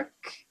in New York,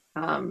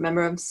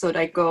 member of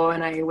Sodaiko,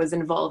 and I was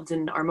involved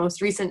in our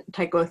most recent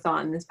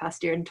Taikothon this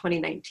past year in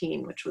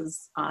 2019, which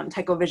was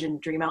Taiko Vision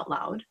Dream Out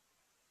Loud.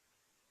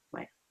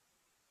 My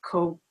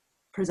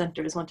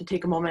co-presenters want to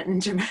take a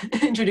moment and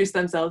introduce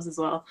themselves as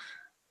well.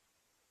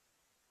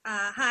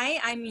 Hi,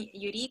 I'm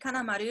Yuri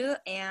Kanamaru,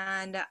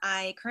 and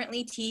I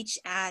currently teach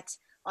at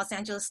Los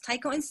Angeles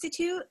Taiko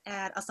Institute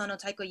at Asano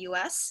Taiko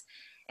US,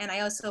 and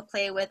I also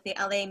play with the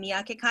LA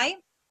Miyakekai,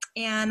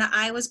 and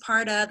I was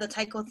part of the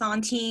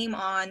Taikothon team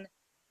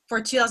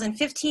for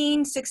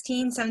 2015,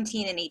 16,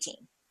 17, and 18.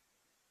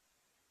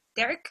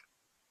 Derek?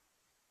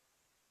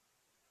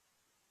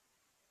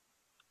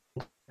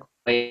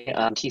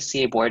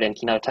 TCA board in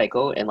Kino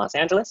Taiko in Los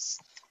Angeles,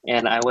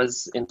 and I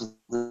was in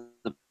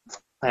the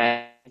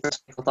plan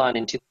Taikothon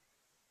in 2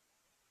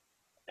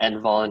 and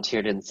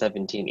volunteered in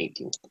 17,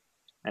 18,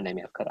 and I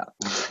may have cut out.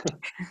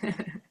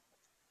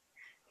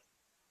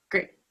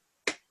 Great,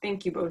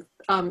 thank you both.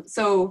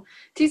 So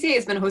TCA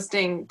has been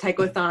hosting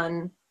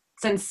Taikothon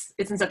since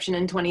its inception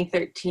in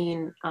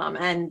 2013,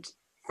 and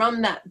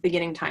from that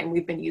beginning time,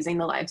 we've been using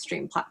the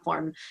Livestream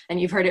platform, and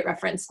you've heard it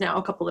referenced now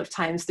a couple of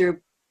times through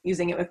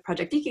using it with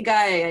Project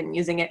Ikigai and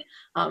using it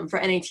for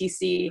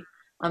NATC.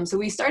 So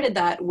we started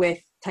that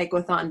with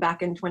Taikothon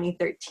back in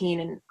 2013,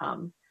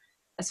 and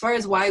as far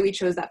as why we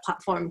chose that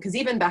platform, because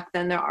even back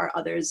then there are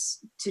others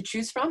to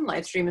choose from.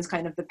 Livestream is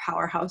kind of the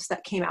powerhouse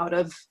that came out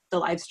of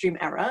the Livestream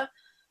era.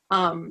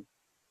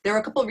 There were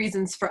a couple of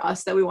reasons for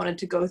us that we wanted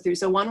to go through.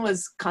 So one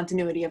was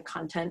continuity of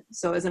content.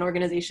 So as an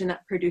organization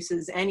that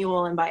produces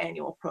annual and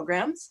biannual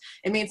programs,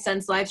 it made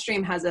sense.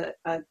 Livestream has a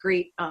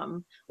great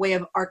way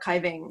of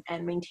archiving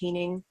and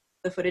maintaining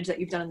the footage that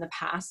you've done in the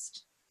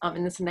past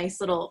in this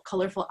nice little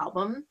colorful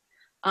album.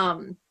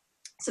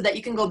 So that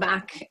you can go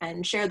back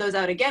and share those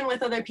out again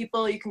with other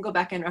people. You can go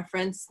back and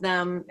reference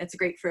them. It's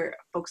great for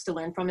folks to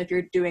learn from if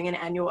you're doing an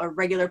annual or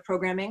regular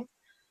programming.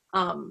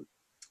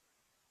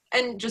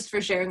 And just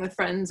for sharing with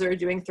friends or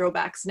doing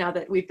throwbacks now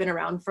that we've been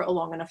around for a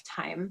long enough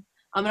time.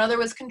 Another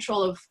was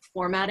control of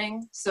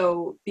formatting.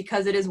 So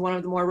because it is one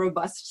of the more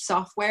robust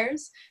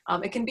softwares,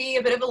 it can be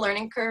a bit of a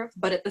learning curve,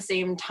 but at the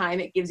same time,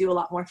 it gives you a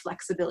lot more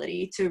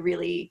flexibility to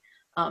really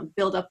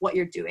build up what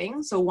you're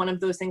doing. So one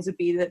of those things would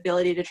be the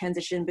ability to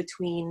transition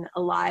between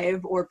a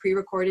live or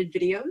pre-recorded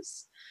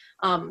videos.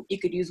 You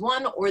could use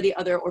one or the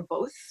other or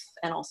both,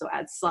 and also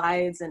add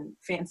slides and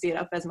fancy it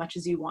up as much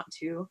as you want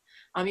to.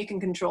 You can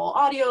control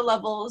audio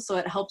levels, so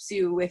it helps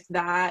you with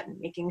that and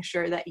making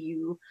sure that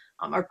you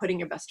are putting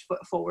your best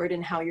foot forward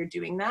in how you're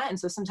doing that. And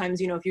so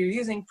sometimes, you know, if you're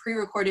using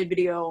pre-recorded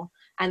video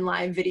and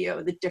live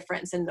video, the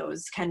difference in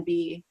those can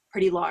be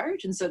pretty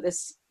large. And so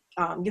this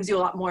gives you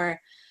a lot more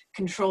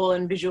control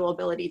and visual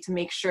ability to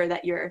make sure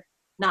that you're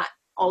not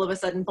all of a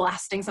sudden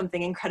blasting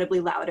something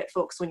incredibly loud at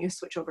folks when you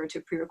switch over to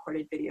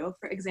pre-recorded video,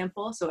 for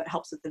example. So it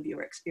helps with the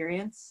viewer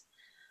experience.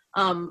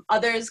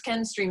 Others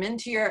can stream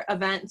into your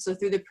event. So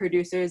through the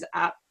Producers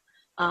app,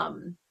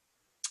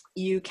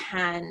 you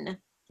can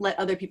let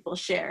other people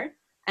share.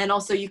 And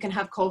also you can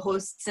have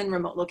co-hosts in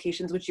remote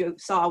locations, which you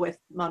saw with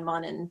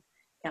ManMan and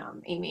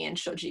Amy and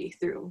Shoji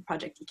through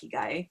Project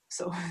Ikigai.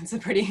 So it's a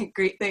pretty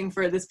great thing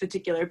for this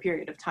particular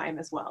period of time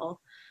as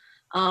well.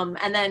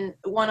 And then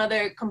one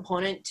other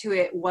component to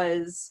it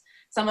was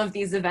some of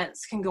these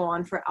events can go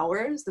on for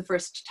hours. The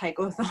first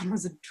Taikothon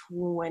was a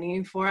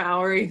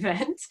 24-hour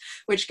event,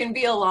 which can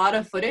be a lot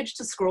of footage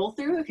to scroll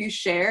through if you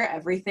share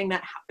everything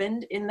that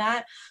happened in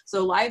that.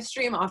 So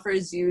Livestream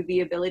offers you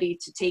the ability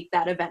to take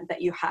that event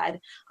that you had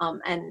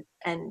and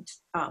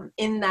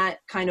in that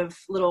kind of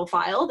little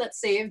file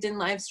that's saved in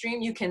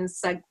Livestream, you can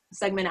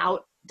segment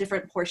out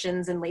different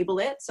portions and label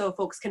it so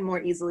folks can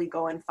more easily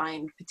go and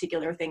find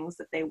particular things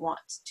that they want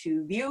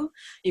to view.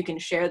 You can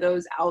share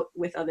those out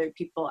with other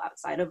people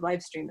outside of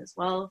Livestream as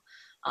well.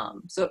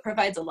 So it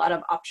provides a lot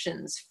of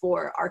options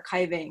for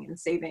archiving and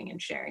saving and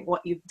sharing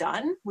what you've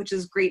done, which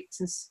is great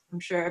since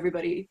I'm sure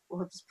everybody will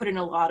have put in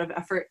a lot of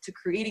effort to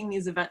creating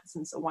these events,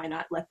 and so why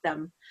not let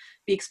them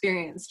be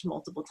experienced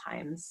multiple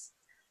times.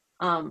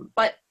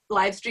 But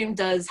Livestream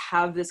does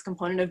have this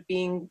component of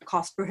being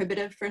cost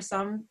prohibitive for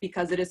some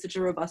because it is such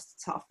a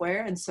robust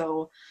software. And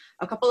so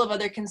a couple of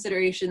other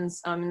considerations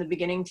in the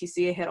beginning,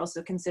 TCA had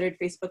also considered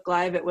Facebook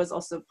Live. It was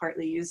also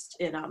partly used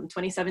in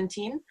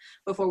 2017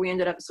 before we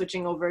ended up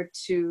switching over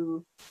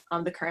to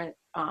the current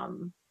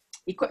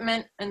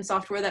equipment and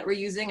software that we're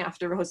using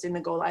after hosting the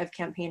Go Live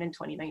campaign in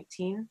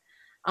 2019.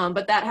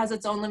 But that has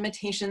its own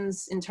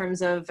limitations in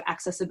terms of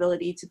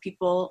accessibility to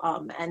people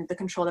and the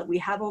control that we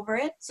have over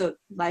it. So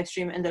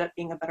Livestream ended up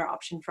being a better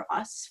option for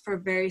us for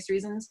various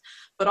reasons.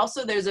 But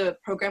also there's a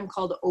program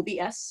called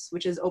OBS,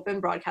 which is Open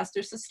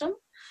Broadcaster System.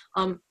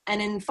 And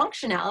in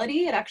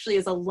functionality, it actually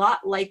is a lot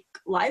like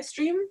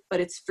Livestream, but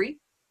it's free.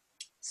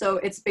 So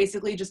it's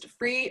basically just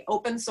free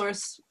open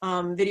source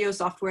video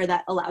software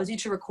that allows you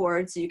to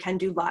record, so you can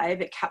do live.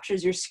 It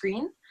captures your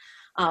screen.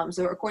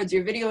 So it records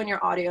your video and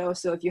your audio.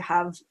 So if you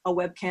have a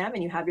webcam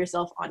and you have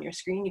yourself on your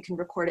screen, you can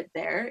record it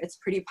there. It's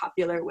pretty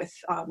popular with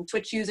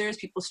Twitch users,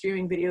 people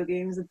streaming video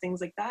games and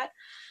things like that.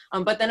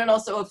 But then it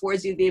also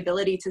affords you the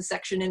ability to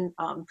section in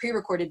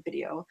pre-recorded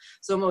video.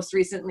 So most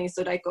recently,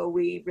 Sodaiko,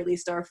 we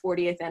released our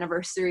 40th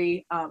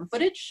anniversary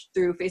footage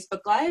through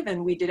Facebook Live,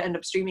 and we did end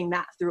up streaming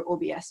that through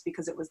OBS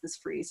because it was this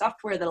free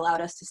software that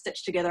allowed us to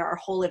stitch together our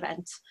whole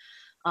event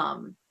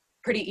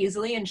pretty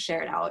easily and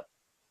share it out.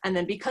 And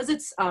then because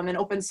it's an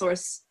open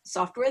source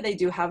software, they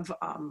do have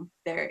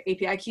their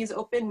API keys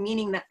open,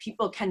 meaning that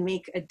people can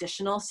make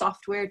additional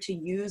software to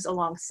use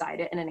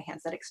alongside it and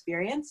enhance that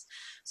experience.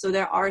 So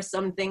there are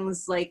some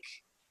things like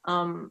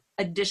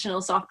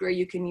additional software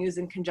you can use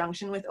in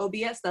conjunction with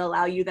OBS that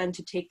allow you then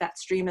to take that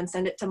stream and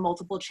send it to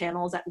multiple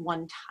channels at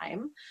one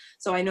time.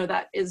 So I know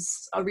that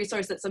is a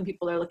resource that some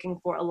people are looking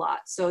for a lot.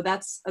 So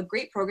that's a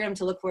great program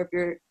to look for if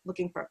you're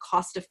looking for a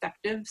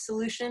cost-effective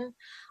solution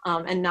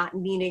and not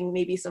needing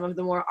maybe some of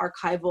the more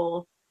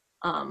archival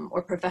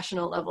or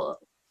professional level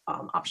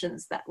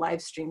options that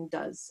Livestream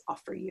does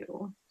offer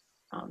you.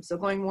 So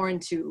going more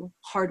into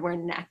hardware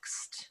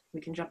next,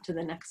 we can jump to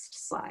the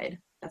next slide.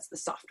 That's the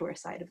software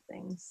side of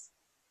things.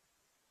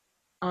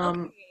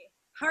 Okay.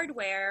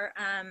 Hardware,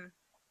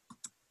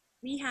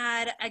 we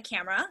had a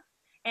camera,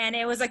 and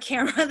it was a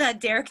camera that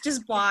Derek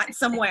just bought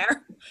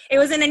somewhere. It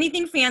wasn't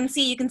anything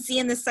fancy. You can see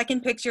in the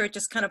second picture, it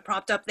just kind of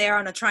propped up there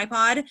on a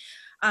tripod.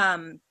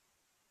 And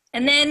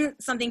then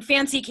something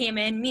fancy came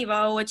in,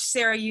 Mevo, which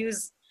Sarah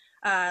used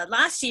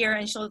last year,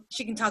 and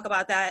she can talk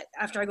about that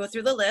after I go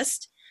through the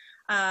list.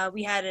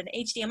 We had an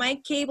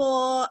HDMI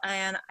cable,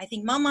 and I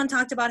think ManMan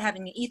talked about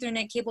having an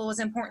Ethernet cable was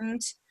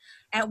important.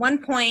 At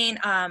one point,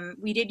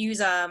 we did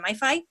use a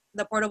MiFi,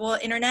 the portable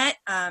internet,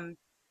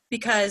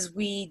 because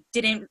we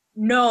didn't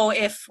know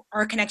if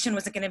our connection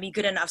wasn't going to be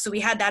good enough. So we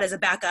had that as a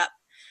backup.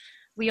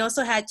 We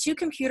also had two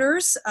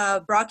computers,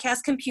 a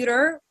broadcast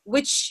computer,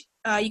 which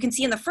you can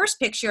see in the first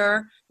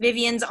picture,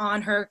 Vivian's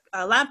on her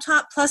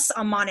laptop plus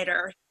a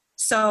monitor.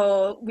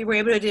 So we were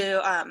able to do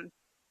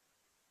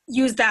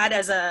use that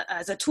as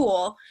a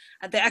tool.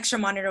 The extra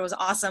monitor was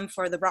awesome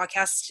for the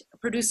broadcast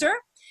producer.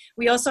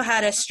 We also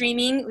had a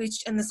streaming,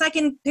 which in the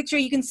second picture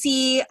you can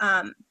see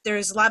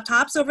there's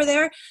laptops over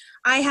there.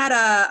 I had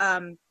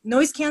a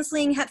noise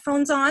canceling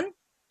headphones on,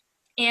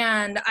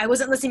 and I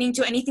wasn't listening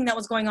to anything that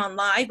was going on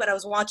live, but I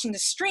was watching the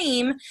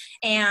stream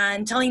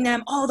and telling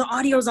them, oh, the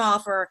audio's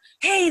off, or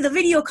hey, the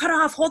video cut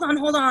off, hold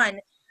on.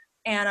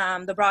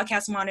 And the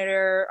broadcast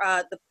monitor,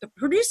 the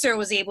producer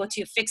was able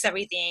to fix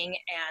everything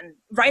and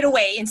right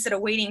away, instead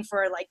of waiting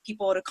for like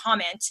people to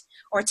comment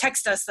or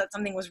text us that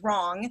something was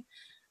wrong.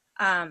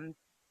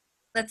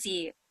 Let's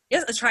see,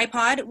 yes, a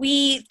tripod.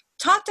 We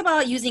talked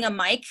about using a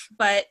mic,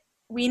 but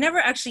we never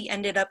actually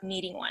ended up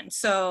needing one.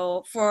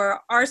 So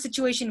for our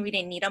situation, we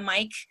didn't need a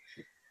mic.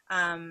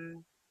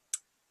 And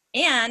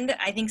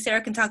I think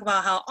Sarah can talk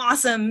about how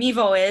awesome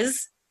Mevo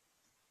is.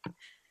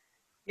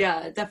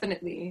 Yeah,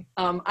 definitely.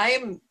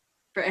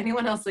 For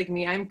anyone else like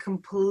me, I'm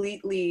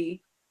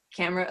completely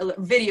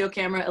video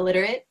camera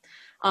illiterate.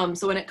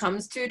 So when it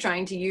comes to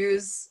trying to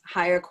use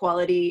higher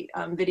quality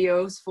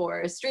videos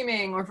for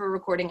streaming or for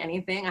recording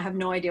anything, I have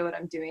no idea what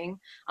I'm doing.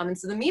 And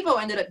so the Mevo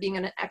ended up being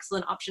an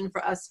excellent option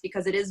for us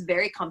because it is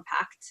very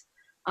compact.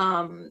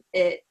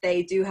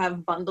 They do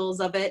have bundles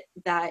of it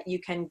that you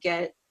can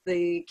get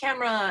the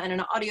camera and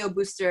an audio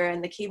booster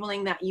and the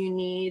cabling that you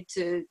need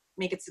to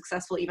make it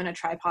successful, even a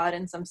tripod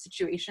in some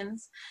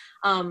situations.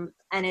 And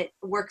it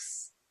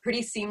works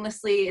pretty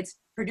seamlessly. It's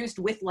produced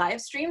with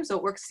Livestream, so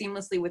it works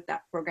seamlessly with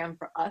that program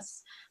for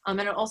us. And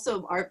it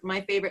also,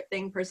 my favorite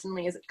thing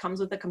personally is it comes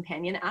with a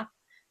companion app,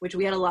 which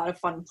we had a lot of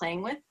fun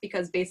playing with,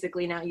 because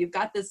basically now you've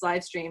got this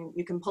Livestream,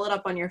 you can pull it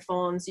up on your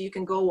phone, so you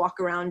can go walk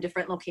around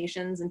different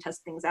locations and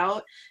test things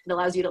out. It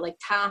allows you to like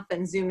tap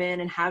and zoom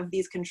in and have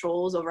these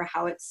controls over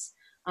how it's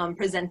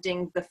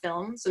presenting the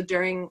film. So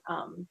during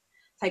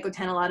Taiko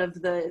 10, a lot of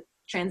the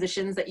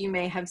transitions that you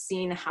may have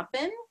seen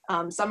happen,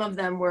 some of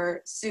them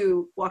were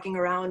Sue walking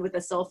around with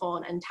a cell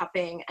phone and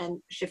tapping and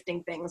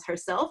shifting things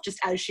herself just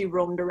as she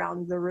roamed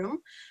around the room,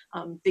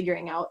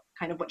 figuring out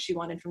kind of what she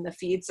wanted from the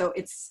feed. So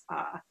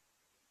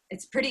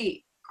it's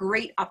pretty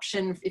great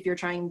option if you're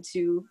trying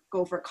to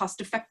go for cost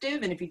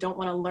effective and if you don't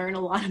want to learn a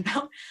lot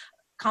about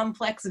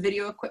complex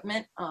video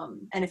equipment,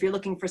 and if you're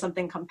looking for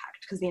something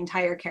compact, because the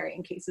entire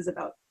carrying case is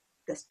about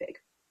this big.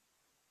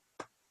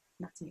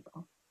 That's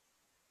Mevo.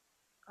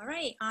 All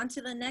right, on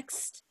to the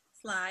next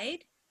slide.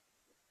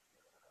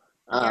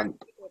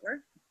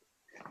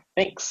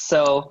 Thanks.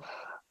 So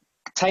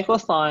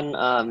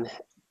Taikothon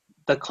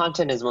the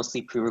content is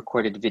mostly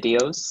pre-recorded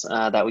videos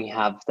that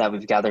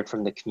we've gathered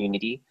from the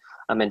community.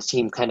 And the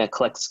team kind of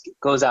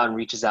goes out and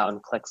reaches out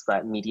and collects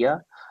that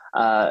media.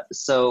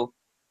 So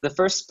the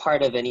first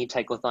part of any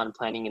taikothon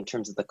planning in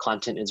terms of the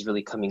content is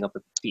really coming up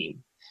with a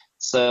theme.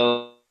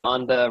 So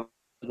on the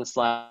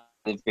slide,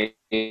 the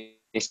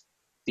various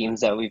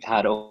themes that we've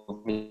had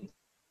over the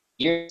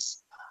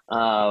years,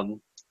 and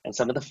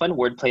some of the fun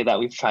wordplay that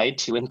we've tried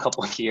to in a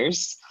couple of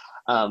years.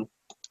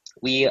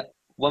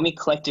 When we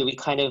collected, we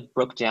kind of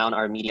broke down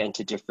our media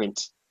into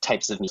different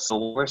types of media.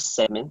 So we're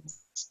segments.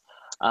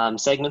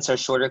 Segments are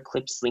shorter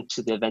clips linked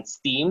to the event's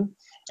theme,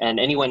 and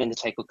anyone in the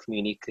taiko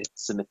community could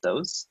submit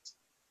those.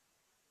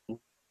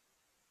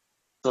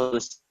 So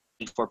this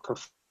is for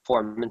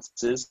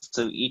performances.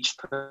 So each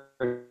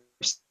person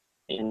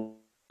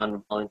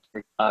on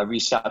volunteer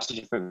reached out to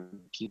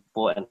different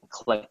people and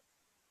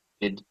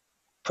collected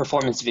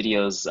performance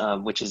videos,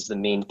 which is the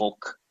main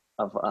bulk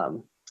of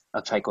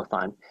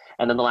taikothon.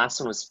 And then the last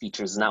one was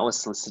features, and that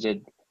was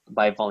solicited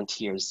by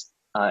volunteers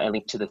and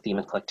linked to the theme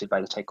and collected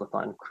by the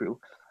taikothon crew.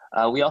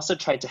 We also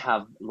tried to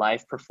have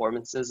live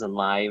performances and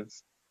live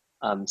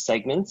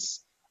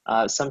segments.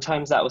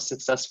 Sometimes that was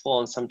successful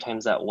and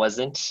sometimes that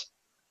wasn't.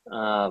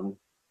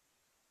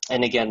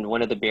 And again,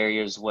 one of the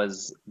barriers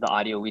was the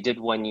audio. We did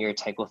 1 year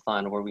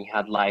taikothon where we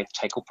had live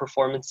taiko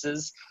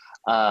performances,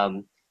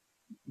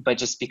 but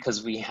just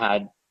because we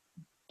had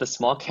the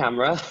small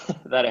camera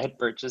that I had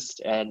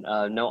purchased and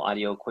no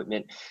audio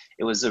equipment,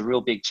 it was a real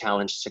big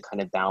challenge to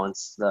kind of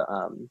balance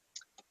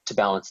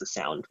the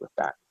sound with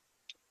that.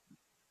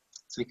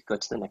 So we could go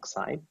to the next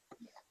slide.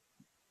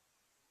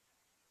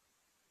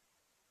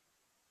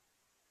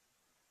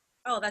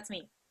 Oh, that's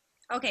me.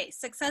 Okay,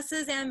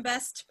 successes and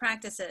best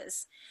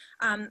practices.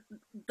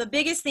 The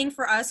biggest thing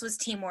for us was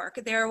teamwork.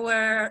 There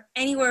were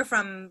anywhere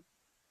from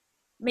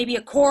maybe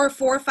a core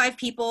 4 or 5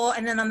 people,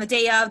 and then on the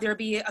day of, there'd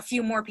be a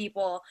few more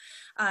people.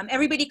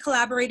 Everybody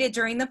collaborated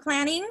during the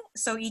planning,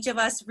 so each of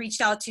us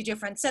reached out to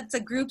different sets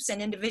of groups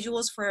and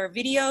individuals for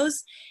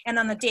videos, and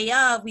on the day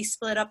of, we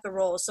split up the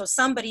roles. So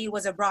somebody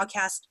was a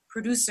broadcast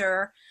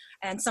producer,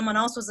 and someone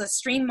else was a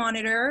stream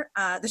monitor.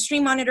 The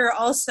stream monitor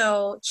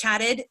also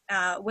chatted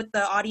with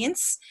the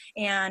audience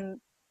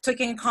and took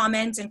in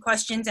comments and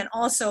questions, and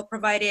also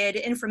provided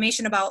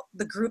information about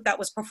the group that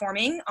was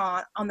performing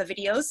on the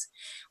videos.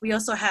 We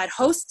also had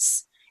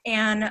hosts,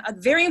 and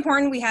very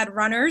important, we had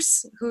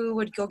runners who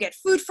would go get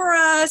food for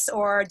us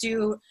or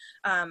do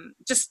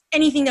just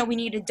anything that we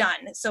needed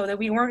done, so that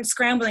we weren't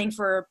scrambling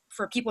for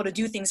people to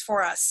do things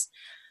for us.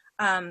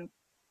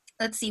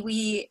 Let's see,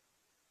 we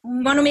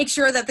want to make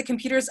sure that the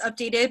computer is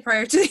updated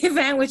prior to the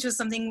event, which was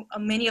something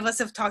many of us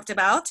have talked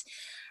about.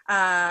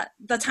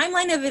 The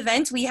timeline of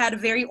events, we had a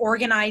very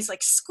organized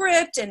like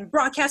script and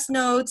broadcast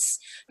notes,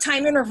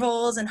 time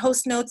intervals, and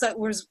host notes that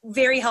was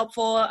very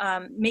helpful,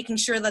 making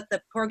sure that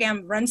the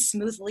program runs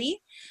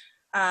smoothly.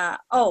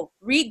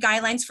 Read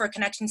guidelines for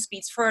connection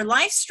speeds. For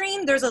live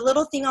stream, there's a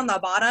little thing on the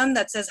bottom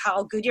that says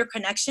how good your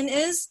connection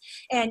is,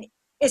 and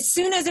as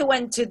soon as it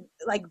went to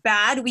like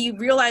bad, we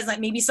realized that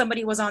maybe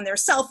somebody was on their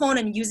cell phone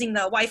and using the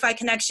Wi-Fi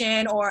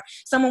connection, or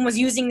someone was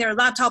using their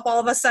laptop all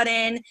of a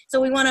sudden.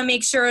 So we want to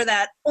make sure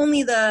that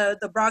only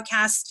the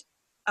broadcast,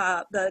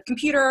 the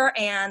computer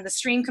and the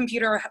stream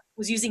computer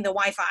was using the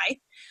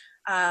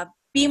Wi-Fi.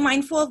 Be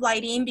mindful of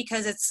lighting,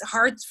 because it's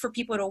hard for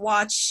people to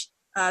watch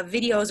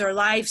videos or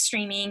live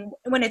streaming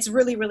when it's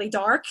really, really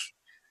dark.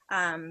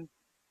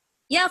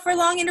 Yeah, for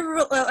long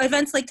interval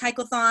events like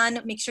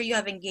taikothon, make sure you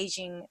have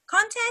engaging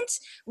content.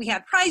 We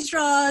had prize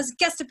draws,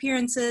 guest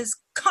appearances,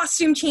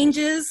 costume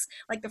changes,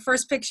 like the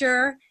first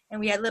picture,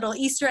 and we had little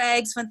Easter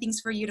eggs, fun things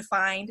for you to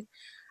find.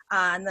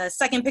 And the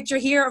second picture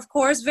here, of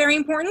course, very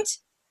important.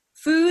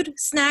 Food,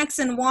 snacks,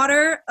 and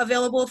water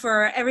available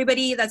for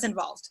everybody that's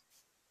involved.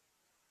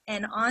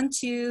 And on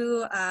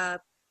to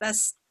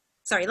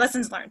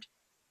lessons learned.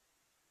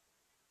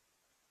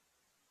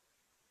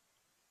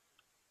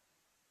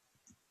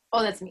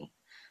 Oh, that's me.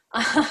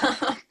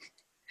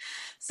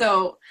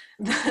 So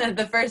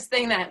the first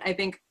thing that I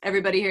think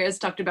everybody here has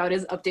talked about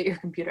is update your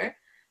computer.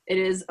 It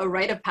is a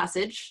rite of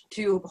passage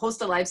to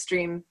host a live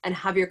stream and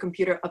have your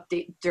computer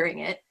update during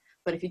it.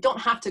 But if you don't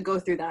have to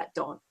go through that,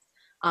 don't.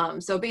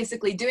 So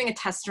basically doing a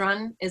test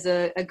run is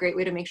a great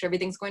way to make sure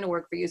everything's going to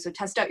work for you. So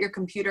test out your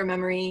computer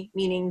memory,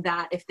 meaning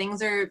that if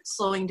things are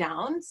slowing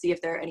down, see if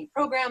there are any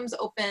programs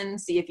open,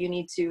 see if you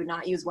need to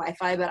not use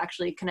Wi-Fi, but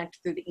actually connect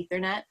through the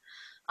Ethernet.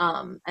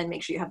 And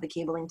make sure you have the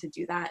cabling to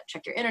do that.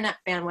 Check your internet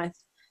bandwidth,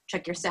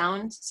 check your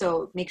sound.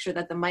 So make sure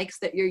that the mics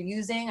that you're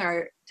using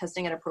are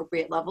testing at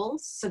appropriate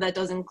levels. So that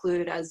does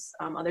include, as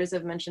others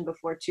have mentioned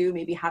before too,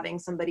 maybe having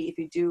somebody, if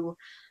you do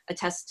a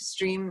test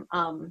stream,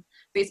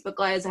 Facebook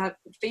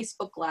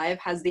Live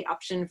has the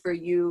option for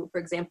you, for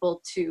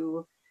example,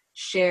 to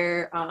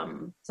share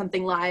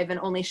something live and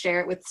only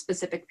share it with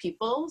specific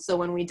people. So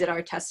when we did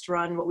our test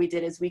run, what we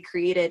did is we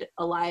created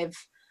a live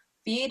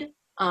feed,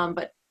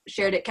 but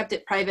kept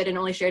it private and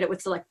only shared it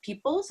with select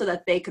people so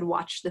that they could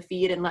watch the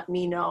feed and let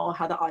me know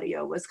how the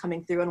audio was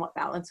coming through and what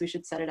balance we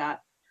should set it at.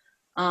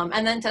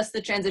 And then test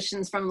the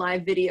transitions from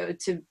live video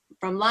to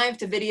from live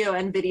to video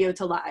and video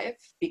to live,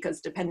 because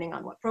depending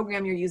on what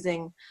program you're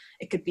using,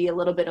 it could be a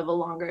little bit of a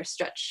longer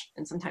stretch.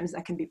 And sometimes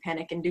that can be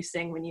panic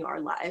inducing when you are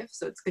live.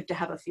 So it's good to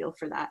have a feel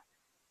for that.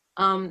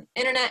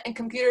 Internet and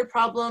computer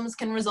problems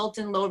can result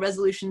in low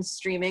resolution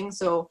streaming.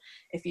 So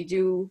if you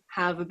do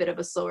have a bit of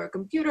a slower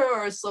computer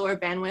or a slower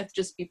bandwidth,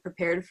 just be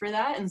prepared for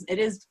that. And it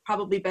is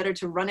probably better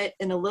to run it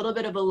in a little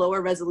bit of a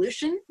lower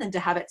resolution than to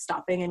have it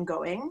stopping and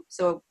going.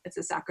 So it's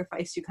a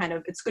sacrifice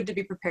it's good to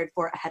be prepared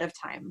for ahead of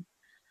time.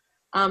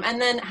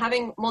 And then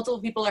having multiple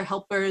people or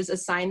helpers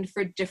assigned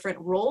for different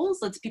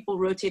roles lets people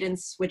rotate and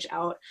switch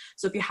out.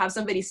 So if you have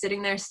somebody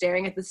sitting there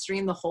staring at the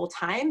stream the whole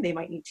time, they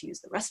might need to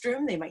use the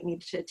restroom, they might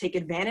need to take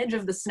advantage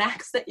of the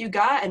snacks that you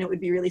got, and it would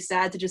be really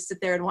sad to just sit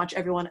there and watch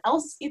everyone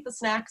else eat the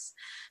snacks.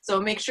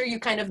 So make sure you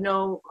kind of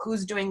know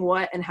who's doing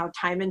what and how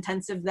time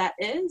intensive that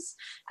is,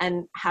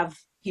 and have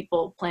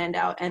people planned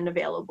out and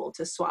available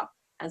to swap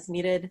as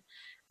needed.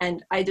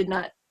 And I did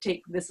not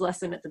take this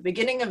lesson at the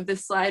beginning of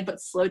this slide,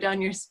 but slow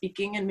down your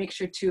speaking and make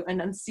sure to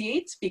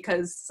enunciate,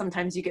 because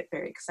sometimes you get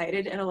very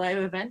excited in a live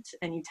event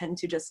and you tend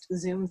to just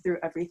zoom through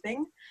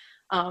everything.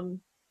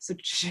 So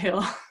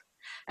chill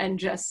and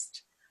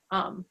just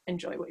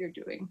enjoy what you're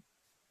doing.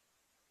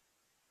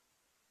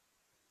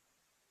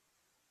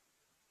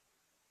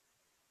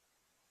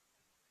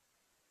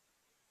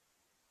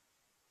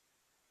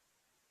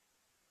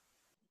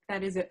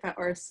 That is it for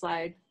our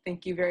slide.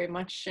 Thank you very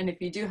much. And if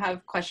you do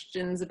have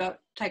questions about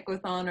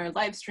Taikothon or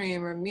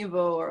Livestream or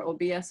Mevo or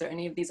OBS or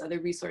any of these other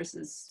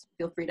resources,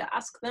 feel free to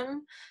ask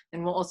them.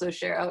 And we'll also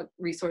share out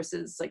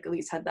resources, like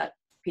Elise had that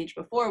page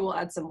before. We'll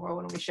add some more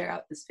when we share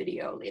out this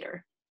video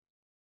later.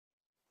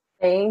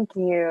 Thank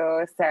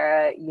you,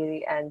 Sarah,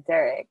 Yuri, and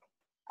Derek.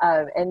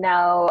 And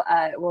now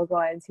we'll go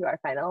into our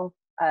final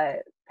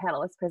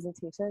panelist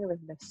presentation with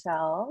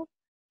Michelle.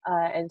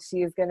 And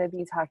she's going to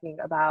be talking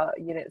about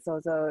Unit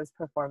Sozo's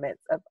performance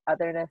of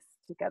otherness,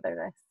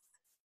 togetherness.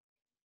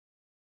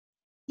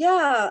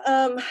 Yeah,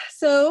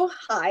 so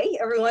hi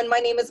everyone, my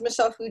name is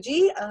Michelle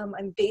Fujii.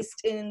 I'm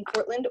based in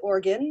Portland,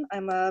 Oregon.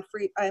 I'm a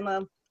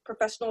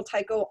professional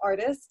taiko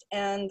artist,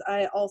 and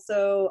I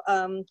also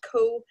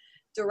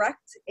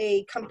co-direct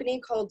a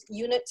company called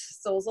Unit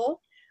Sozo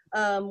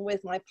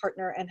with my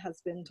partner and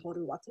husband,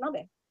 Toru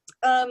Watanabe.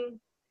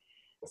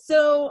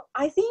 So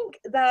I think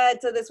that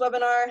this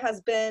webinar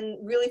has been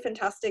really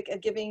fantastic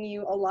at giving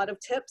you a lot of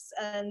tips,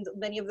 and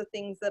many of the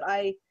things that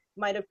I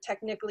might have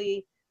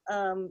technically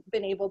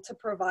been able to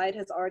provide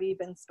has already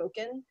been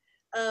spoken.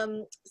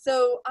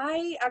 So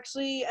I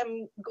actually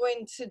am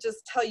going to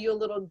just tell you a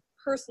little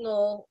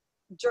personal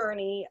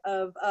journey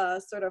of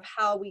sort of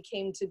how we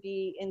came to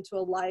be into a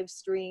live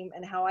stream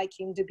and how I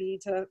came to be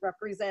to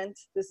represent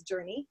this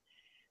journey.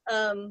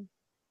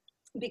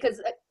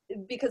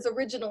 Because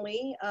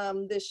originally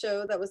this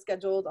show that was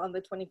scheduled on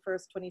the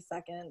 21st,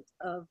 22nd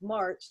of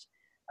March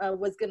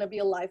was going to be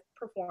a live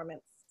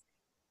performance.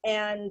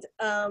 And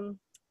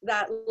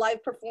that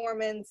live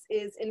performance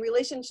is in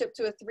relationship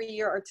to a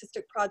 3-year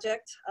artistic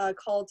project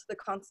called The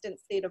Constant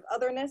State of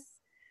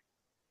Otherness,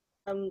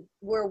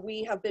 where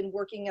we have been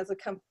working as a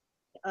company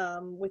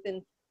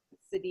within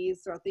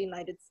cities throughout the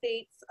United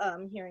States,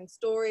 hearing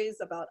stories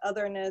about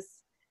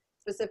otherness,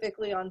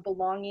 specifically on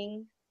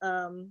belonging,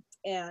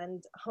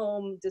 and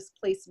home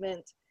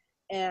displacement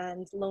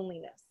and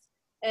loneliness.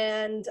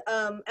 And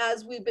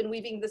as we've been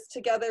weaving this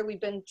together, we've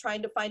been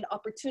trying to find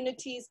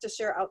opportunities to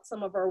share out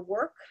some of our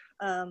work.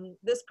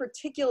 This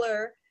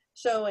particular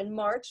show in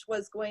March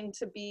was going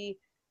to be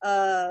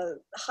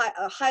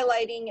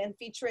highlighting and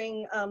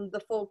featuring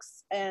the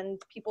folks and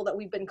people that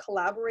we've been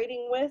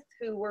collaborating with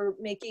who were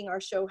making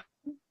our show.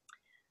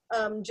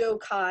 Joe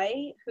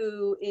Kai,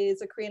 who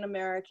is a Korean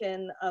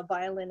American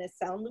violinist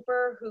sound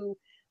looper who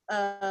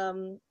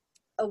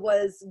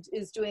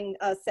is doing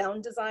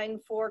sound design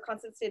for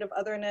Constant State of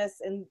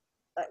Otherness. And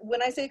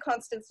when I say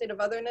Constant State of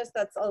Otherness,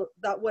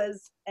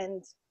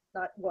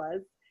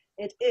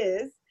 it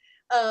is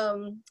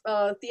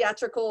a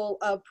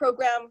theatrical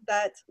program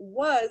that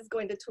was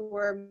going to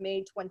tour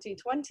May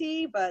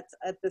 2020, but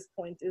at this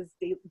point is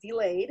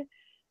delayed.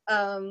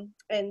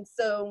 And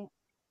so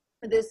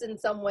this in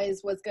some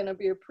ways was going to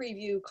be a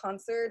preview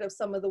concert of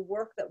some of the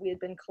work that we had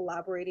been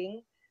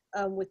collaborating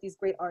with these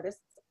great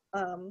artists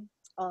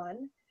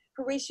on.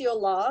 Horatio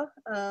Law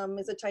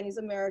is a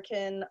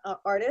Chinese-American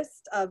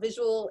artist,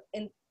 visual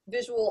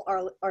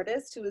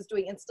artist who is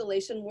doing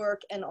installation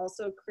work and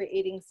also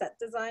creating set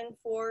design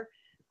for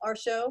our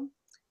show.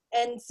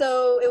 And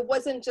so it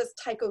wasn't just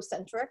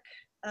taiko-centric.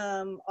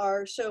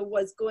 Our show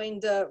was going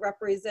to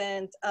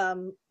represent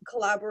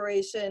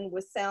collaboration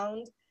with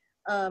sound,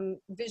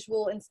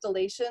 visual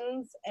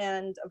installations,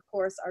 and of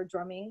course our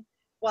drumming,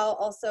 while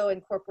also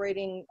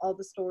incorporating all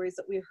the stories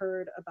that we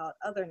heard about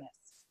otherness.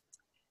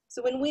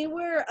 So when we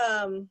were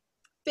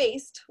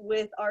faced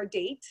with our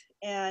date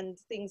and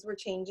things were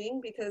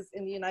changing, because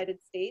in the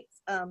United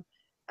States,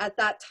 at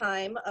that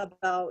time,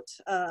 about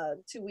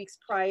 2 weeks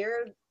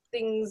prior,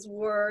 things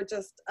were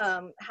just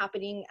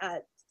happening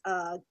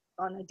on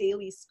a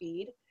daily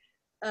speed.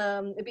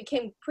 it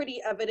became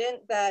pretty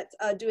evident that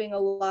doing a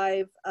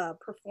live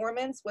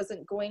performance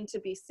wasn't going to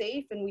be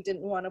safe, and we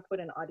didn't want to put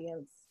an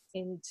audience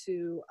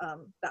into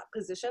that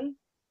position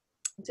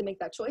to make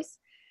that choice.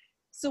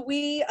 So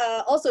we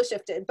also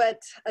shifted,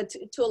 but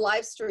to a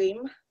live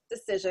stream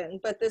decision,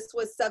 but this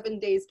was 7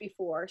 days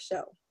before our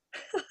show,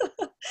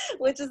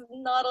 which is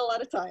not a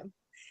lot of time,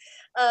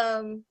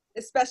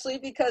 especially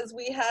because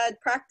we had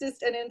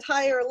practiced an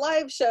entire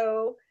live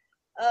show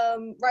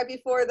right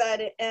before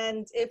that.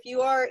 And if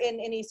you are in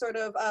any sort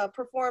of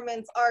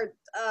performance art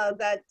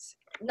that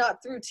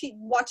not through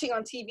watching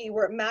on TV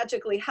where it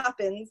magically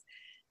happens,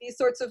 these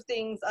sorts of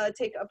things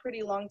take a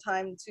pretty long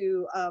time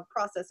to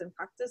process and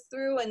practice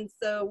through. And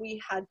so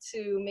we had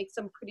to make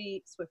some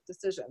pretty swift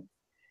decisions.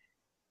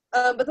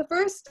 But the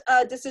first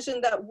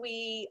decision that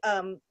we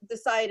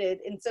decided,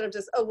 instead of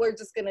just, oh, we're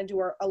just gonna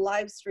do a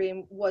live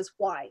stream, was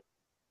why.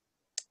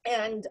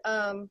 And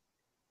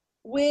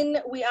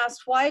when we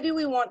asked, why do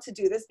we want to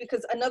do this?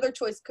 Because another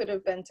choice could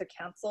have been to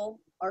cancel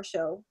our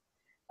show.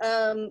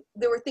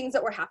 There were things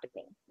that were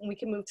happening, and we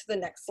can move to the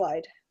next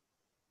slide.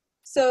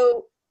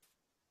 So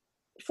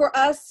for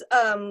us,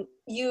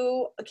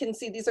 you can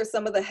see these are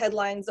some of the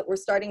headlines that were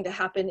starting to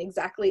happen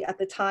exactly at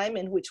the time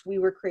in which we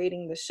were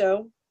creating the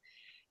show.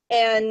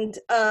 And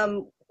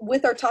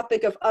with our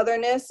topic of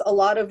otherness, a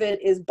lot of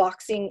it is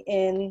boxing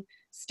in,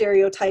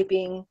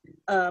 stereotyping,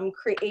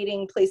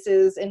 creating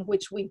places in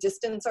which we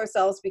distance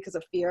ourselves because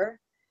of fear.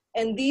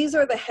 And these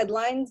are the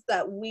headlines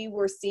that we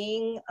were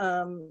seeing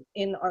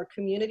in our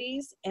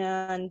communities,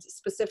 and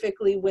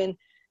specifically when,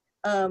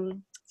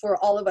 for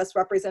all of us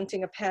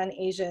representing a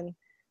Pan-Asian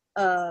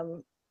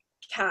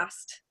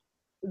cast,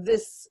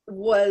 this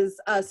was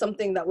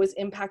something that was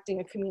impacting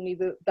a community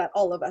that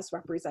all of us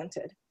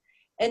represented.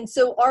 And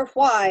so our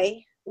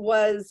why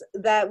was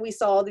that we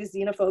saw these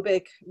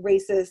xenophobic,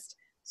 racist,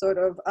 sort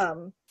of,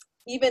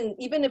 even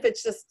if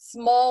it's just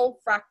small,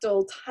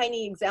 fractal,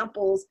 tiny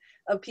examples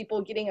of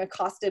people getting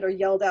accosted or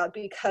yelled out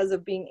because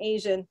of being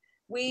Asian,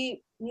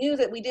 we knew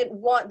that we didn't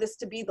want this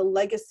to be the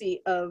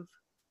legacy of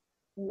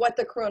what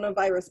the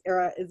coronavirus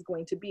era is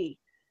going to be,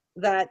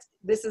 that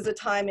this is a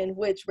time in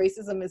which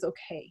racism is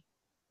okay.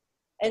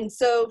 And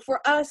so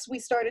for us, we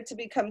started to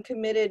become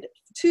committed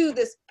to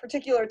this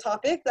particular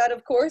topic that,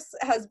 of course,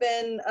 has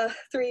been a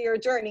 3-year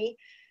journey.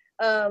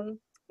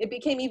 It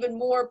became even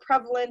more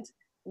prevalent,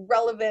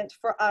 relevant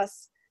for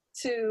us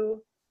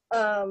to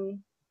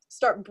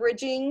start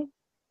bridging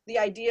the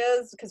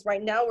ideas, because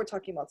right now we're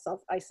talking about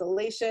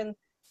self-isolation,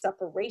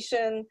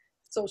 separation,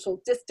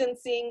 social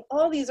distancing.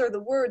 All these are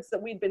the words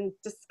that we've been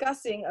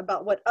discussing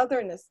about what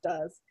otherness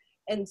does.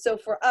 And so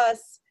for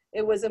us,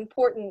 it was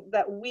important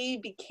that we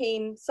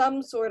became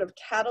some sort of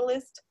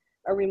catalyst,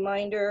 a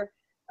reminder,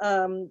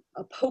 a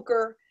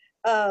poker,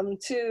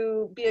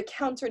 to be a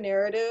counter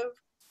narrative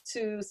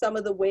to some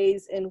of the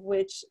ways in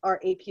which our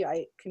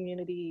API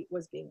community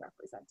was being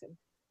represented.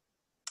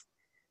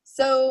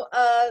 So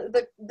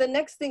the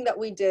next thing that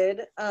we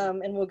did,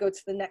 and we'll go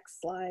to the next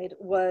slide,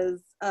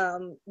 was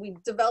we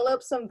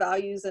developed some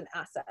values and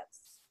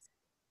assets.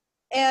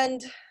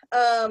 And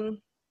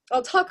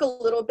I'll talk a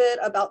little bit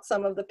about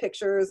some of the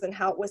pictures and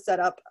how it was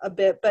set up a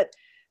bit, but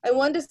I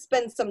wanted to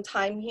spend some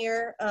time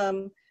here,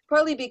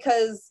 partly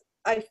because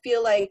I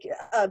feel like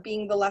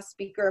being the last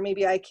speaker,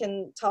 maybe I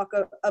can talk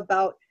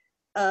about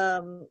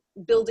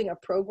building a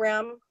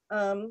program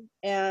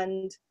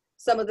and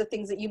some of the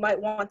things that you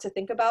might want to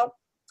think about.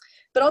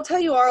 But I'll tell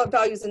you our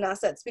values and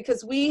assets,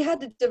 because we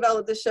had to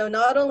develop the show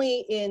not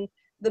only in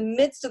the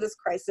midst of this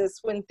crisis,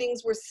 when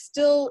things were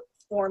still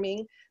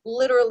forming,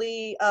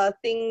 literally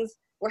things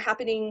were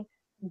happening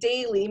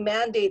daily,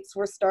 mandates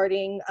were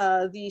starting,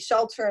 the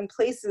shelter in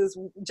places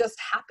just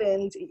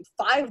happened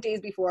 5 days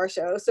before our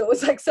show. So it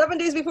was like 7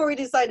 days before we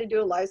decided to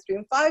do a live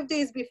stream, 5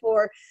 days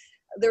before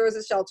there was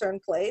a shelter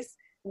in place,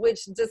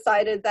 which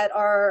decided that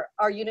our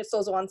unit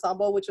Sozo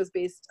Ensemble, which was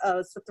based,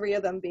 so 3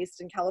 of them based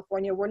in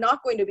California, were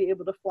not going to be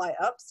able to fly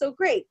up. So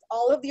great,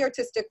 all of the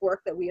artistic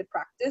work that we had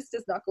practiced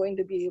is not going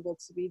to be able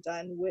to be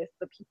done with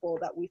the people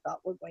that we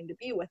thought were going to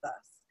be with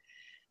us.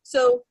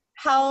 So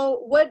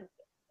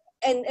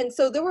and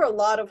so there were a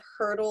lot of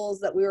hurdles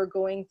that we were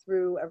going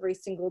through every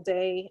single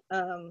day.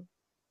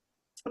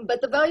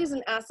 But the values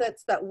and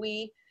assets that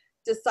we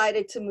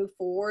decided to move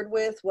forward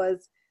with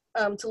was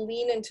to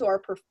lean into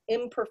our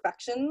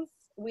imperfections.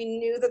 We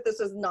knew that this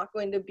was not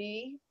going to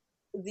be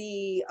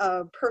the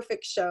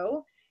perfect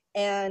show,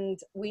 and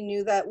we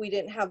knew that we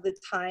didn't have the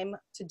time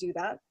to do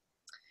that.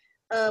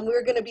 We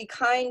were going to be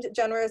kind,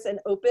 generous, and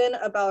open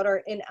about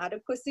our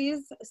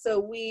inadequacies. So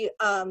we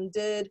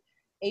did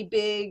a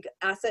big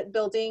asset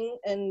building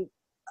and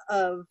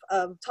of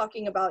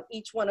talking about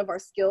each one of our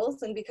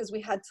skills. And because we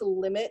had to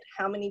limit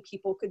how many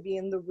people could be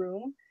in the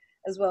room,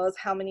 as well as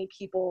how many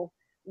people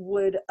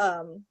would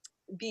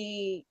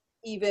be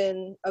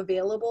even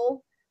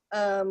available,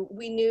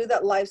 we knew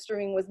that live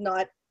streaming was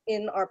not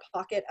in our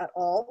pocket at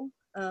all.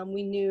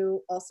 We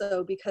knew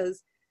also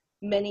because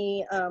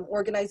many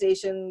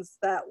organizations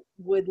that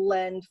would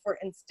lend, for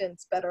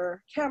instance,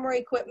 better camera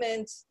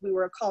equipment, we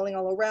were calling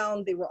all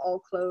around, they were all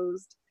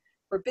closed.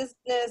 for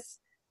business.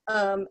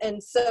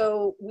 And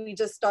so we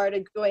just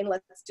started going,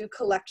 let's do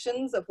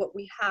collections of what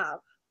we have,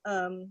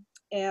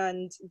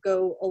 and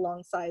go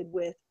alongside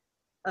with,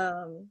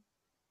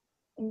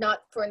 not,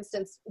 for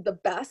instance, the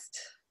best,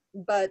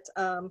 but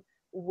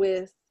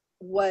with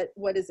what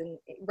is in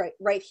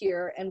right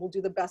here, and we'll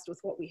do the best with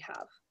what we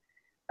have.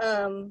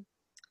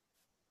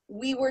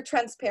 We were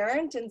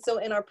transparent, and so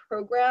in our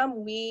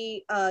program,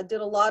 we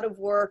did a lot of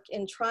work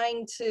in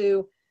trying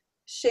to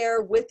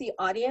share with the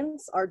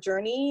audience our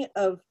journey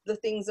of the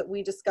things that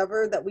we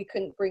discovered that we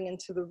couldn't bring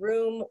into the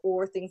room,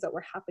 or things that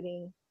were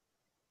happening.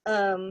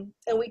 And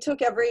we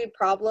took every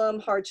problem,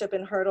 hardship,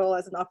 and hurdle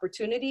as an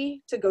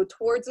opportunity to go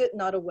towards it,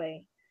 not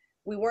away.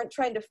 We weren't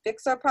trying to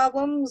fix our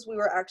problems, we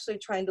were actually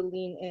trying to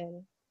lean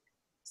in.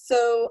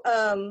 So,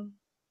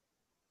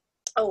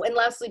 oh, and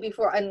lastly,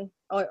 before,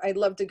 I'd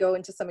love to go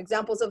into some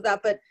examples of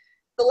that, but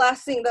the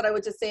last thing that I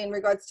would just say in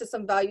regards to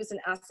some values and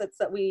assets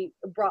that we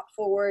brought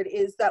forward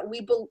is that we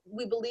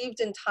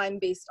believed in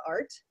time-based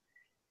art.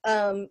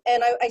 And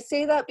I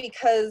say that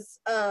because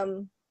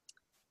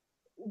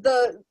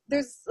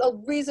there's a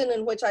reason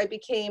in which I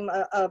became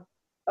a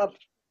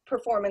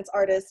performance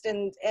artist,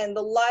 and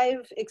the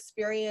live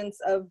experience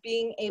of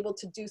being able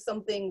to do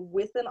something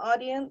with an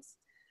audience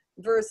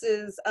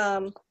versus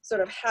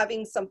sort of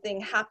having something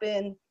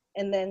happen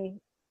and then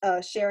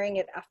sharing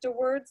it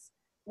afterwards.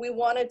 We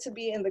wanted to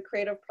be in the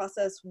creative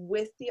process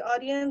with the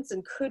audience,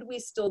 and could we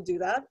still do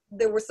that?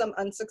 There were some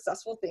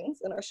unsuccessful things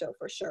in our show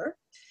for sure,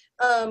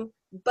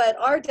 but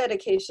our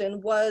dedication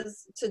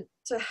was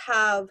to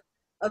have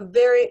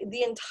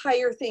the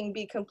entire thing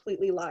be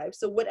completely live.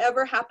 So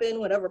whatever happened,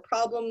 whatever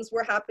problems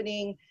were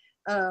happening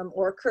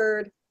or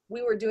occurred,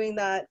 we were doing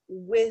that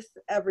with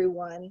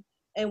everyone,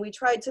 and we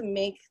tried to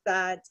make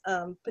that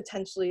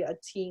potentially a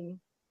team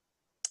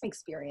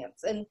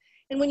experience. And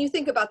when you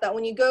think about that,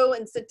 when you go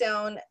and sit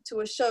down to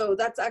a show,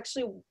 that's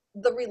actually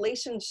the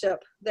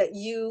relationship that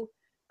you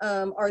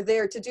are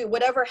there to do.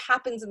 Whatever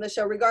happens in the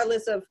show,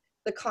 regardless of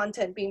the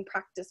content being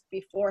practiced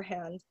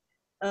beforehand,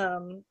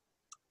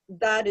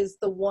 that is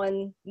the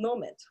one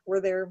moment where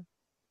they're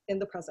in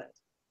the present.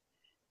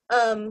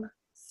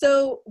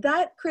 So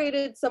that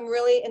created some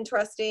really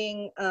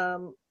interesting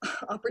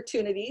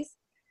opportunities.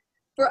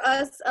 For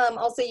us,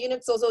 I'll say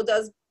Unit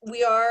Sozo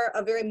we are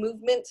a very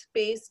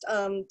movement-based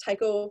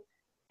taiko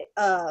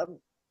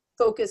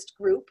focused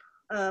group.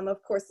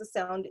 Of course, the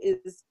sound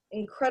is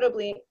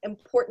incredibly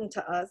important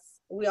to us.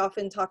 We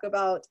often talk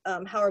about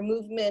how our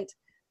movement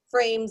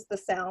frames the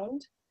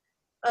sound.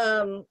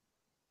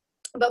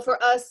 But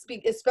for us,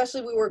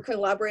 especially we were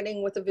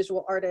collaborating with a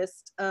visual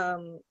artist,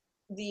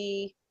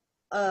 the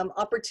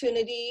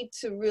opportunity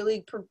to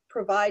really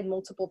provide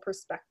multiple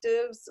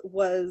perspectives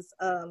was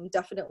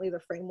definitely the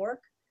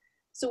framework.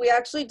 So we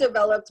actually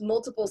developed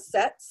multiple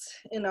sets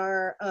in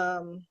our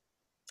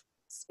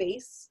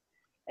space.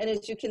 And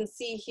as you can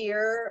see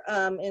here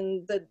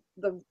in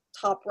the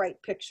top right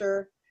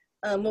picture,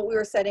 what we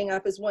were setting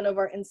up is one of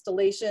our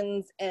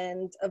installations,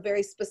 and a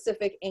very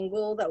specific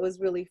angle that was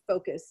really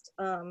focused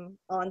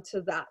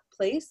onto that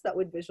place that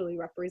would visually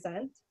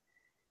represent.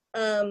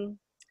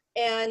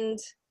 And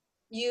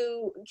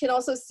you can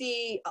also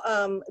see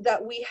that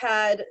we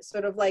had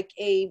sort of like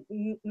a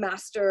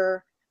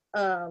master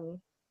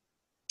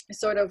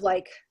sort of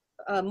like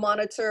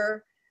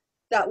monitor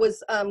that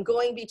was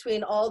going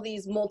between all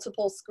these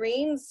multiple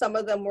screens. Some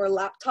of them were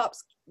laptop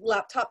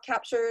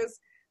captures,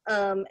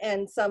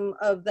 and some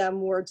of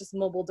them were just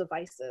mobile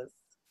devices.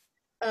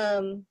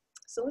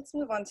 So let's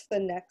move on to the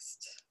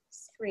next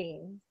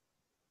screen.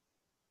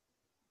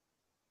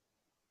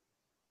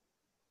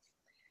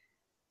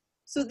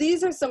 So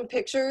these are some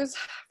pictures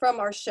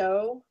from our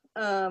show,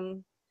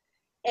 and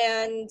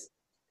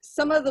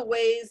some of the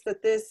ways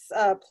that this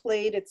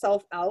played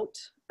itself out.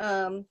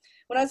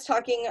 When I was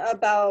talking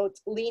about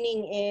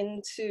leaning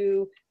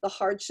into the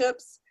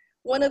hardships,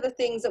 one of the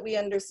things that we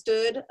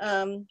understood,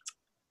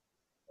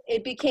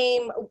 it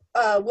became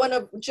one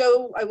of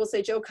Joe, I will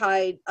say Joe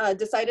Kai,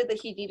 decided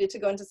that he needed to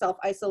go into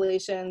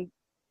self-isolation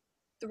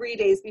 3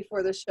 days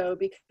before the show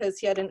because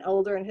he had an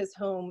elder in his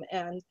home,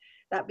 and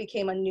that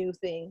became a new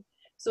thing.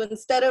 So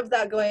instead of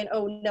that going,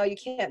 oh no, you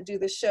can't do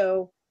the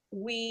show,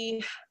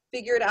 we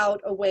figured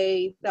out a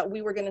way that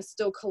we were gonna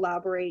still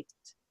collaborate.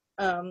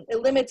 It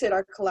limited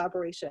our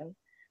collaboration.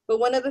 But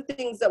one of the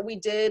things that we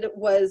did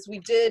was we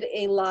did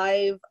a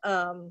live,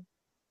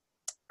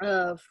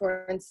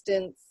 for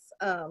instance,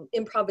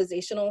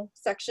 improvisational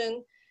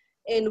section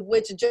in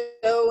which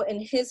Joe in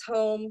his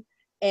home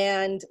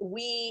and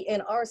we in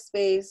our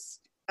space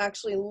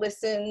actually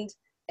listened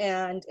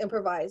and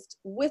improvised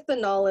with the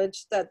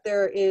knowledge that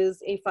there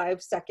is a 3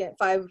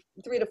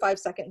 to 5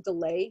 second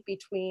delay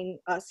between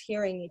us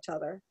hearing each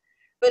other.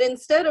 But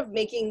instead of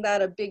making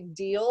that a big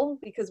deal,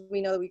 because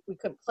we know we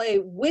couldn't play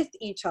with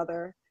each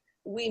other,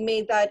 we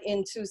made that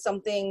into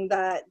something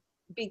that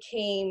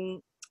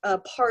became a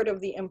part of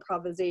the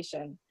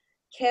improvisation.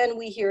 Can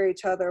we hear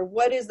each other?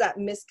 What is that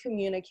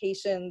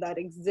miscommunication that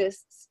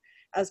exists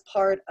as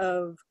part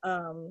of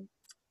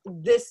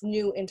this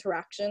new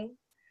interaction?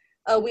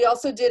 We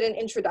also did an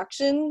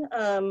introduction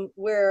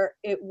where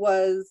it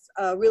was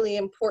really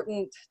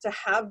important to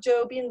have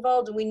Joe be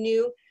involved, and we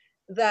knew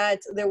that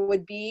there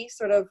would be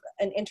sort of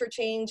an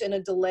interchange and a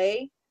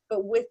delay,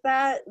 but with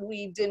that,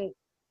 we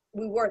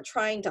weren't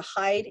trying to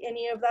hide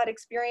any of that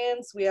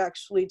experience. We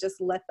actually just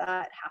let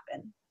that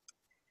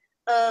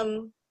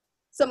happen.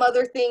 Some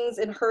other things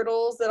and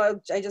hurdles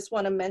that I just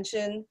want to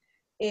mention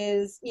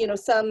is, you know,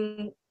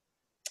 some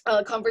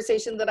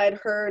conversation that I'd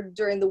heard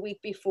during the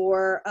week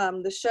before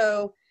the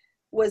show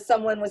was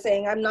someone was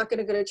saying, I'm not going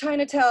to go to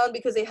Chinatown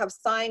because they have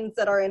signs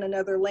that are in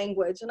another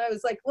language. And I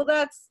was like, well,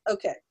 that's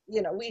okay.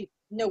 You know, we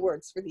know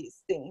words for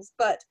these things.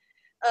 But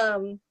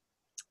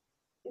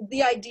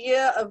the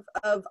idea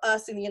of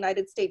us in the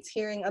United States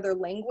hearing other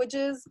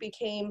languages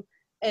became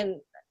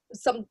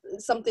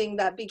something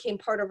that became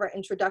part of our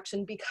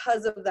introduction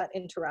because of that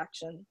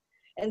interaction.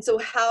 And so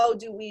how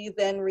do we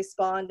then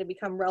respond and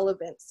become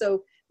relevant?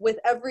 So with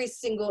every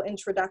single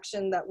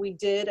introduction that we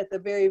did at the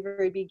very,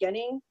 very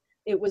beginning,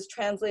 it was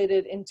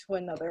translated into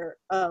another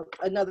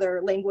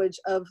language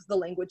of the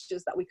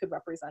languages that we could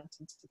represent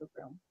into the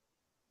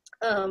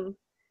room.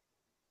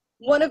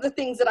 One of the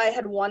things that I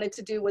had wanted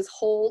to do was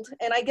hold,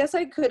 and I guess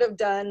I could have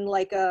done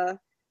like a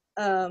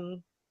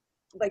 5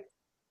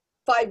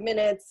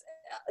 minutes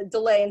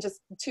delay and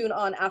just tune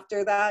on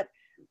after that.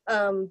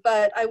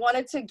 But I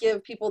wanted to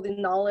give people the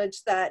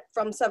knowledge that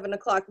from 7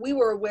 o'clock, we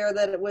were aware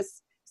that it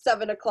was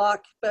 7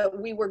 o'clock,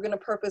 but we were going to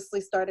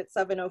purposely start at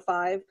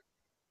 7:05.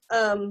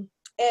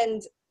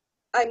 And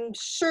I'm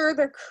sure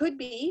there could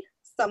be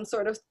some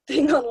sort of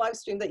thing on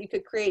Livestream that you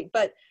could create,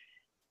 but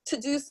to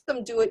do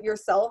some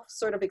do-it-yourself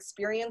sort of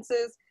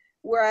experiences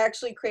where I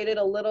actually created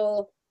a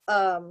little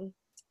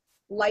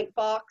light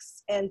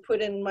box and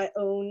put in my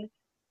own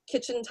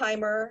kitchen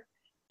timer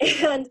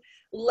and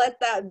let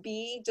that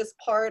be just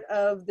part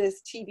of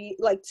this TV,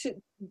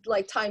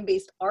 like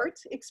time-based art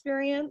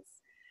experience.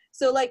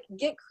 So like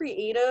get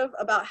creative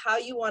about how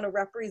you want to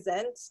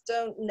represent.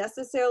 Don't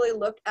necessarily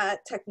look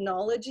at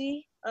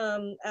technology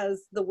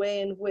as the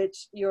way in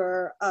which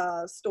your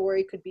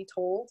story could be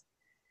told.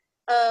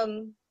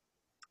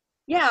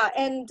 Yeah,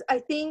 and I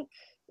think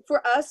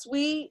for us,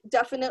 we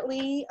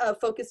definitely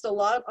focused a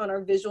lot on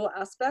our visual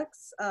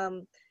aspects.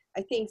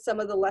 I think some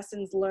of the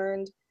lessons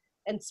learned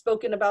and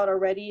spoken about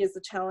already is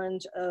the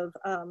challenge of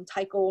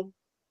taiko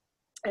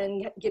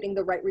and getting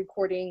the right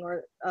recording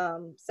or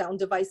sound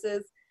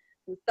devices.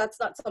 That's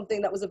not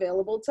something that was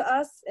available to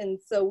us, and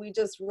so we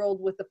just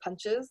rolled with the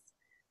punches.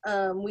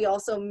 We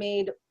also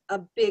made a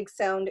big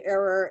sound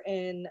error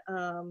in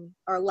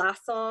our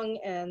last song,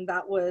 and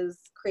that was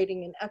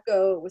creating an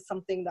echo. It was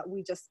something that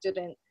we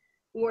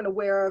weren't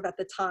aware of at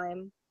the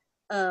time.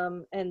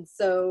 And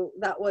so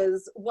that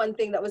was one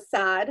thing that was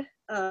sad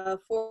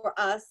for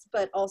us,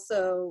 but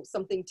also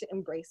something to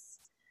embrace.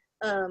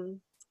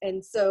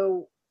 And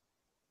so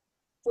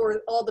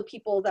for all the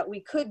people that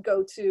we could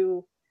go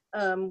to,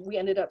 we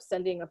ended up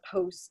sending a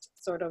post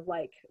sort of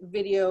like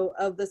video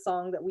of the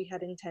song that we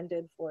had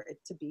intended for it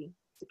to be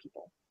to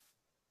people.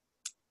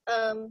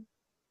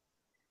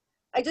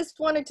 I just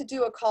wanted to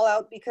do a call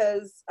out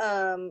because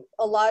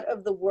a lot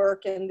of the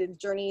work and the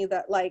journey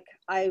that like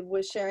I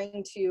was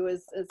sharing to you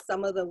is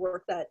some of the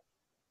work that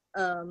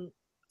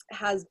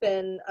has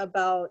been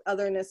about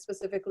otherness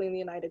specifically in the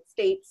United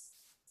States.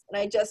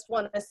 And I just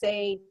want to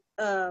say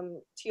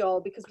to y'all,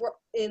 because we're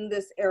in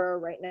this era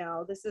right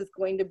now, this is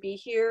going to be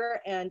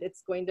here and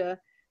it's going to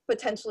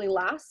potentially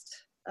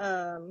last,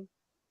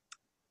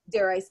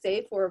 dare I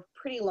say, for a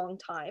pretty long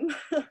time.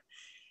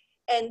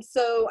 And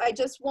so I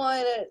just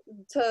wanted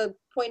to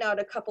point out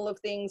a couple of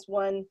things.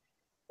 One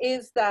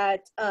is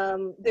that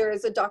there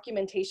is a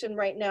documentation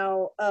right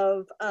now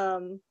of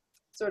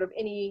sort of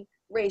any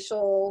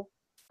racial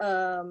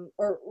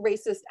or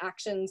racist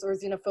actions or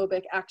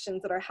xenophobic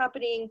actions that are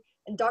happening,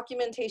 and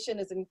documentation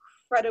is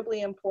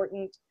incredibly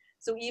important.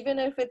 So even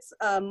if it's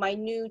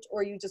minute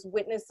or you just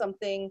witness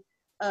something,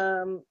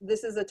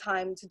 this is a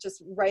time to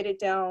just write it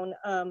down.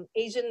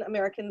 Asian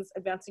Americans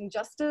Advancing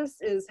Justice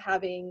is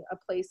having a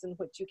place in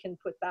which you can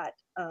put that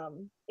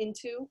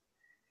into.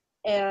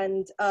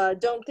 And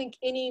don't think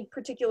any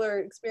particular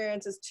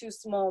experience is too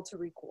small to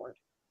record.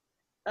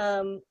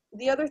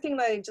 The other thing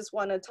that I just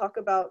want to talk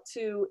about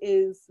too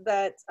is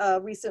that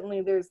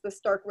recently there's the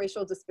stark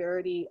racial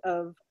disparity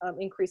of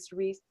increased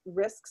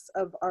risks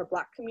of our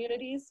Black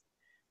communities.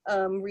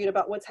 Read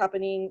about what's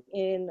happening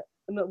in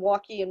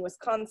Milwaukee and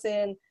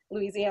Wisconsin,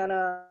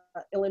 Louisiana,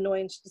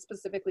 Illinois, and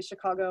specifically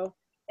Chicago.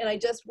 And I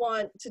just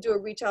want to do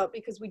a reach out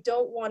because we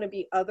don't want to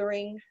be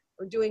othering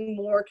or doing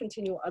more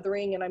continual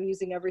othering, and I'm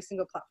using every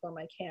single platform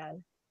I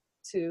can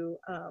to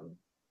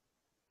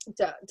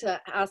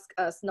ask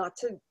us not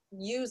to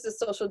use the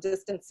social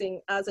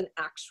distancing as an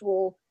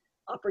actual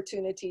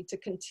opportunity to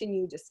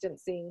continue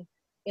distancing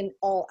in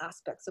all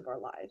aspects of our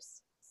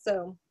lives.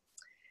 So,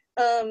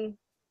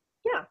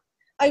 yeah.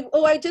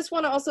 I just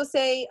want to also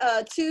say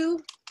too,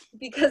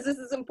 because this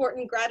is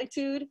important,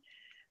 gratitude.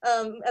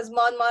 As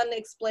ManMan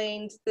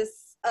explained,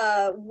 this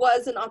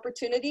was an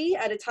opportunity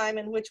at a time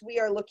in which we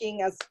are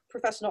looking as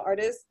professional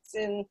artists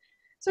in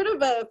sort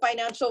of a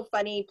financial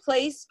funny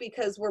place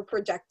because we're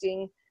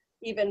projecting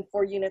even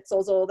for Unit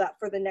Sozo that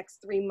for the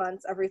next 3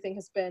 months, everything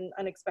has been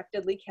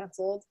unexpectedly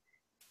canceled.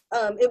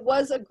 It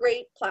was a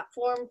great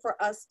platform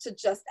for us to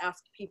just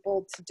ask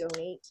people to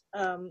donate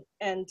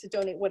and to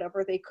donate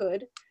whatever they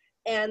could.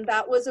 And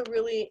that was a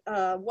really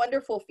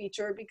wonderful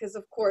feature because,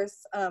 of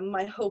course,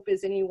 my hope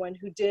is anyone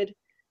who did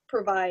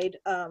provide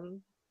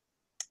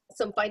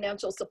some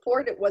financial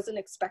support, it wasn't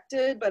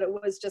expected, but it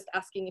was just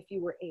asking if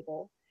you were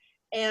able.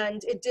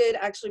 And it did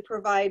actually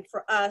provide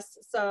for us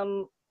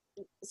some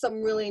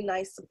really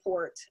nice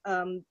support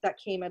that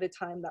came at a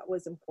time that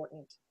was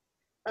important.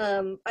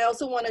 I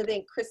also want to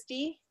thank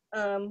Christy,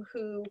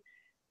 who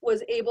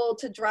was able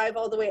to drive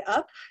all the way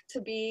up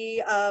to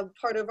be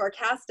part of our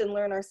cast and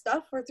learn our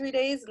stuff for 3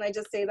 days. And I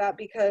just say that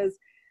because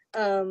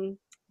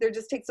there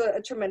just takes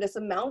a tremendous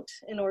amount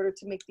in order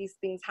to make these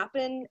things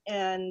happen.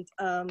 And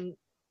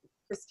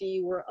Christy,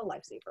 you were a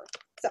lifesaver.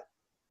 So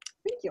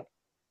thank you.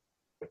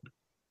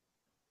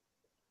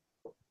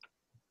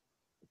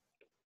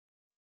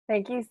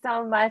 Thank you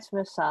so much,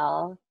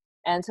 Michelle,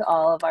 and to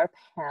all of our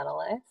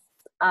panelists.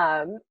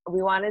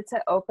 We wanted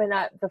to open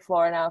up the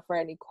floor now for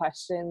any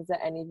questions that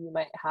any of you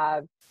might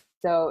have.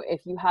 So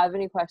if you have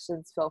any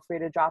questions, feel free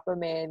to drop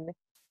them in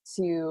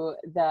to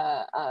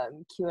the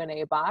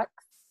Q&A box.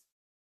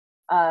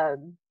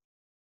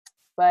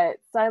 But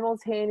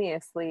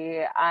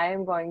simultaneously,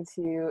 I'm going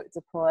to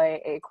deploy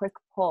a quick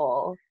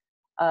poll.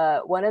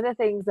 One of the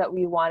things that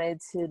we wanted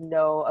to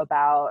know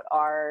about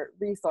are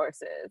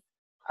resources.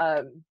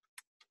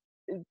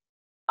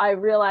 I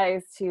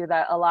realize too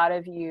that a lot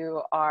of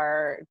you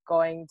are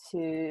going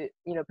to,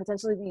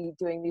 potentially be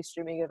doing these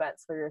streaming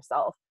events for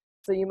yourself.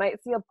 So you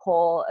might see a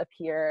poll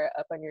appear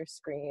up on your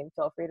screen.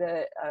 Feel free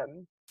to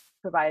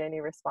provide any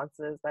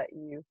responses that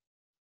you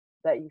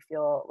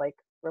feel like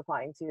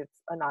replying to.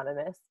 It's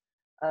anonymous.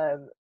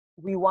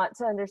 We want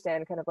to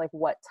understand kind of like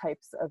what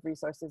types of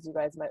resources you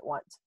guys might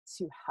want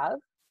to have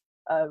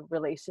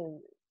relation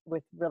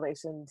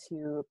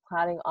to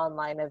planning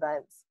online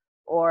events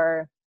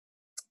or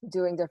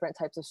doing different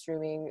types of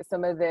streaming.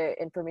 Some of the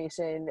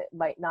information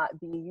might not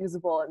be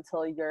usable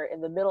until you're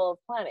in the middle of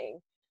planning.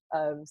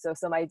 So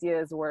some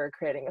ideas were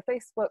creating a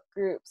Facebook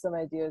group, some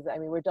ideas,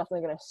 we're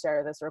definitely going to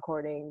share this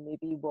recording.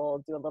 Maybe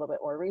we'll do a little bit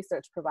more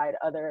research, provide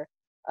other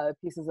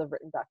pieces of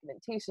written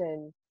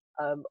documentation.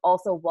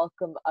 Also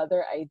welcome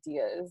other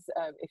ideas.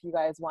 If you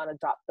guys want to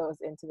drop those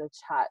into the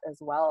chat as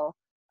well.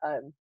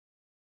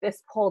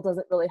 This poll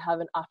doesn't really have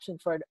an option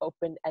for an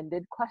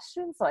open-ended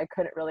question, so I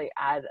couldn't really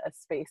add a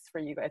space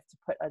for you guys to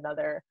put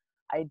another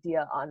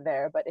idea on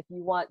there. But if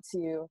you want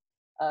to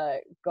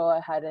go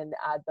ahead and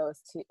add those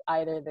to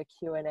either the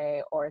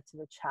Q&A or to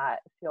the chat,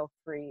 feel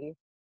free.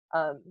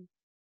 So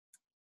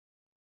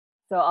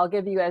I'll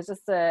give you guys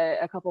just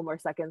a couple more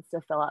seconds to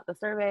fill out the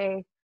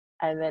survey,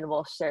 and then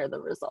we'll share the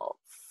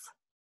results.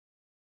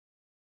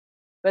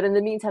 But in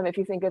the meantime, if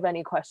you think of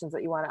any questions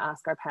that you want to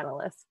ask our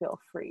panelists, feel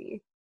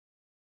free.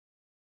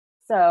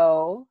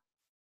 So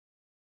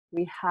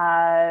we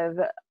have,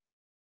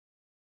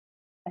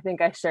 I think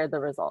I shared the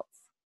results.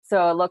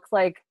 So it looks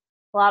like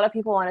a lot of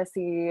people want to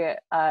see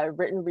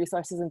written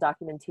resources and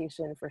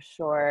documentation for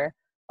sure.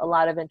 A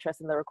lot of interest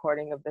in the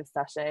recording of this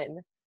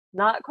session.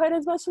 Not quite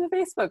as much in the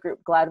Facebook group.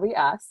 Glad we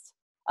asked.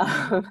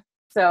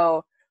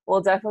 So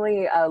we'll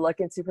definitely look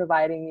into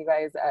providing you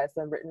guys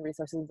some written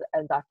resources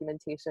and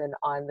documentation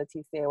on the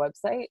TCA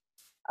website.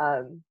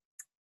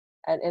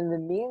 And in the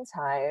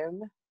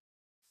meantime,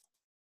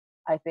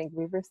 I think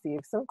we've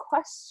received some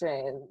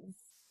questions.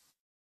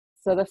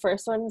 So the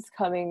first one's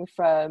coming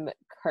from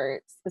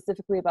Kurt,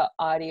 specifically about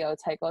audio.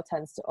 Taiko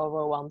tends to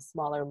overwhelm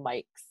smaller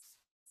mics,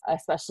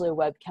 especially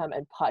webcam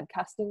and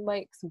podcasting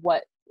mics.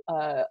 What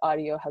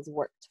audio has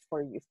worked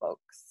for you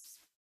folks?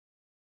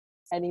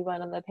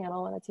 Anyone on the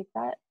panel want to take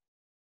that?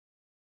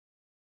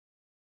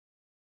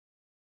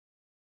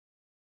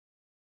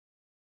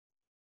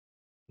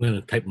 I'm going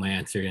to type my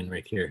answer in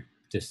right here,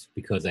 just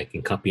because I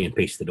can copy and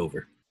paste it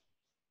over.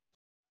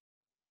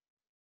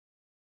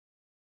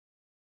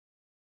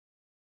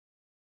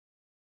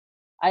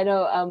 I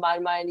know,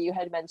 ManMan, you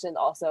had mentioned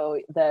also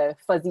the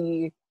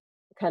fuzzy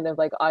kind of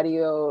like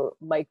audio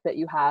mic that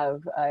you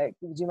have.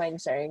 Would you mind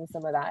sharing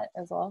some of that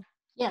as well?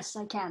 Yes,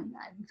 I can.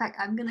 In fact,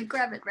 I'm going to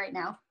grab it right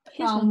now.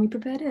 Here's one we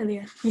prepared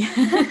earlier.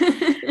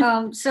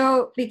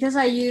 So because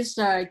I used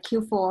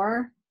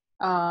Q4,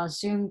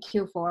 Zoom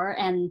Q4,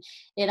 and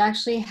it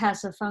actually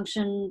has a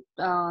function,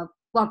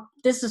 well,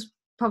 this is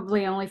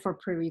probably only for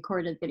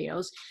pre-recorded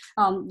videos.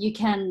 You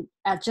can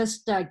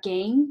adjust the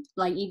gain,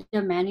 like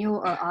either manual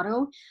or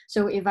auto.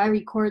 So if I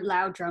record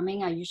loud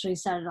drumming, I usually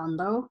set it on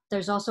low.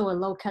 There's also a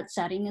low cut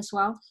setting as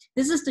well.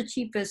 This is the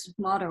cheapest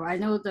model. I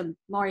know the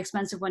more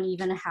expensive one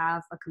even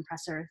have a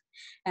compressor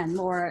and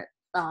more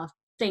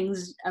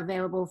things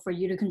available for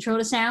you to control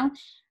the sound.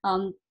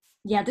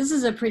 Yeah, this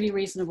is a pretty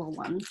reasonable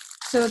one.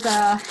 So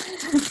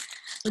the,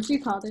 what do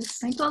you call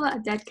this? I call that a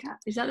dead cat.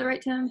 Is that the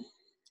right term?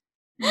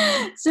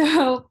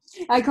 So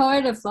I call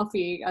it a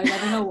fluffy. I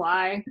don't know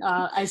why.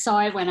 I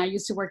saw it when I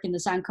used to work in the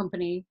sound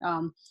company,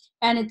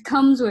 and it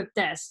comes with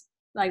this.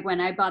 Like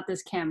when I bought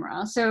this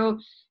camera, so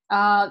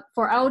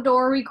for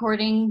outdoor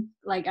recording,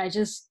 like I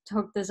just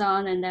hooked this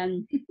on, and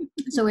then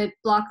so it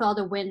blocked all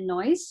the wind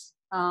noise,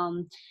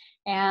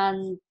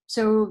 and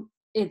so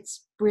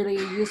it's really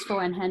useful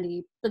and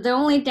handy. But the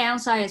only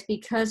downside is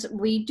because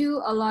we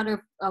do a lot of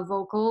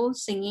vocal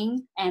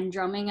singing and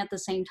drumming at the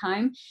same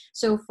time.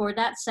 So for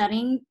that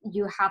setting,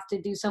 you have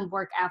to do some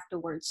work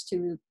afterwards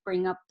to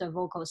bring up the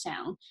vocal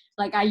sound.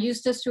 Like I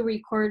use this to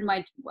record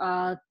my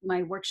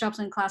my workshops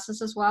and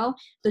classes as well.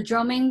 The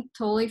drumming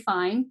totally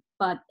fine,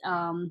 but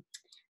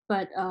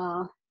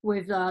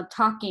with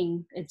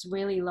talking, it's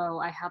really low.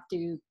 I have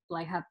to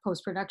like have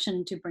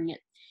post-production to bring it,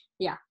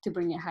 to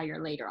bring it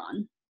higher later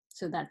on.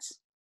 So that's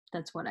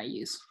what I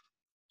use.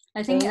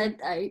 I think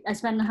I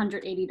spent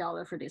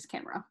 $180 for this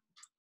camera.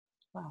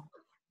 Wow.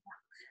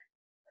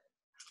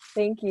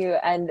 Thank you.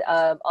 And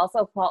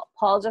also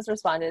Paul just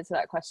responded to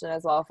that question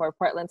as well. For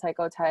Portland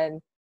Taiko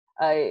 10,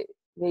 they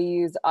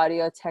use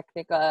Audio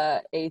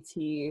Technica AT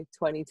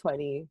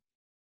 2020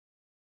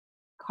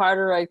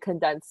 cardioid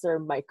condenser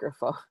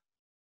microphone.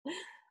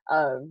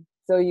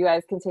 So you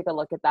guys can take a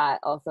look at that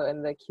also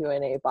in the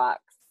Q&A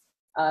box.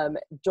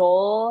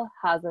 Joel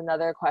has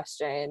another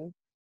question,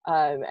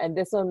 and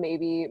this one may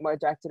be more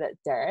directed at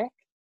Derek.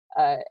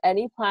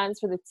 Any plans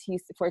for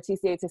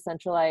TCA to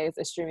centralize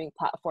a streaming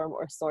platform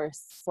or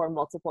source for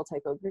multiple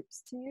Taiko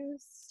groups to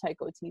use?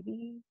 Taiko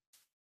TV?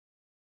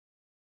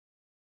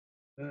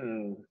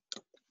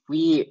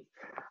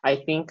 I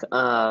think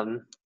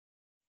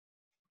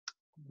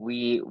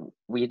we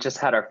just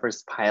had our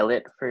first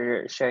pilot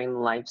for sharing the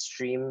live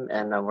stream,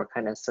 and we're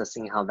kind of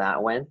assessing how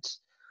that went.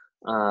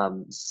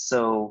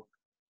 So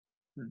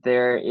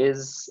there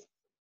is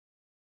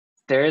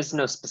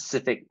no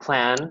specific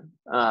plan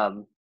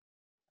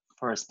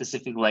for a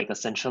specific, like a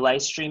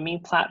centralized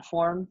streaming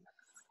platform,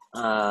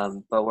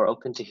 but we're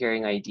open to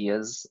hearing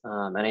ideas.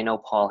 And I know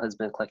Paul has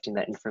been collecting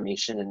that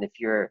information, and if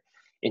you're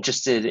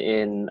interested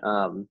in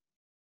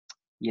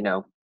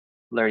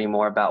learning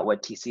more about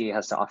what TCA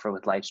has to offer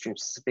with live stream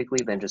specifically,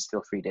 then just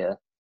feel free to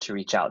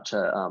reach out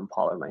to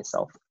Paul or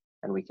myself,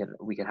 and we can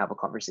have a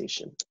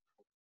conversation.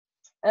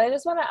 And I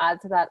just want to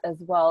add to that as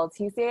well.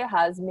 TCA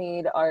has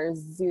made a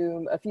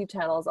few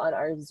channels on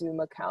our Zoom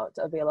account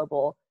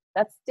available.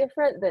 That's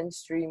different than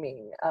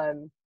streaming.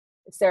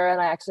 Sarah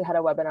and I actually had a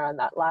webinar on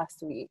that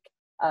last week,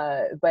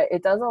 but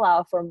it does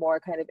allow for more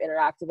kind of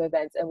interactive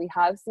events. And we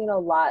have seen a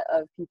lot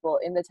of people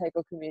in the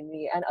Taiko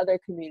community and other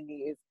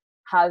communities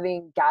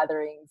having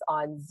gatherings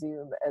on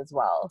Zoom as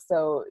well.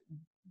 So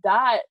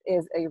that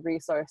is a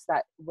resource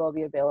that will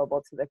be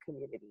available to the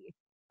community.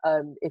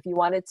 If you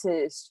wanted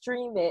to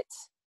stream it,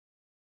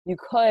 you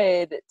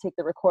could take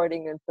the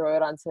recording and throw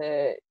it onto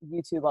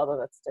YouTube, although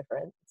that's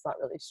different. It's not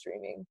really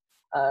streaming,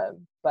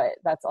 but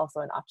that's also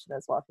an option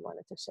as well if you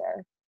wanted to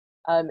share.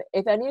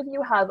 If any of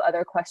you have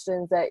other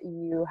questions that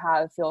you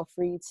have, feel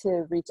free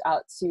to reach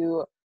out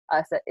to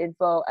us at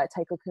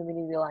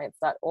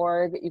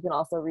info@taikocommunityalliance.org. You can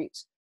also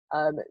reach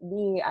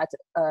me at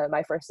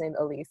my first name,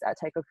 Elise, at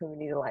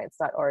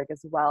taikocommunityalliance.org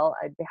as well.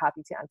 I'd be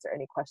happy to answer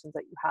any questions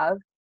that you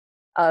have.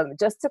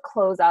 Just to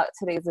close out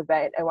today's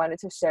event, I wanted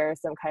to share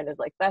some kind of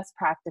like best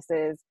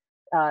practices,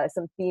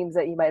 some themes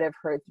that you might have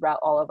heard throughout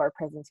all of our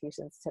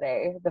presentations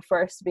today. The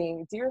first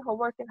being, do your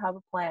homework and have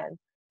a plan.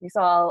 You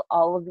saw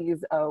all of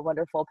these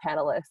wonderful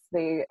panelists.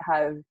 They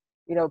have,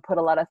 put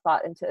a lot of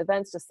thought into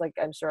events, just like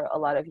I'm sure a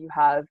lot of you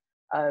have,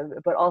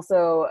 but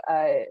also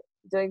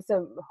doing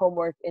some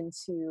homework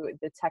into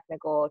the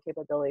technical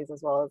capabilities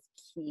as well as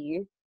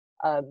key.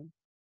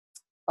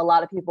 A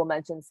lot of people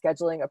mentioned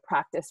scheduling a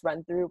practice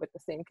run through with the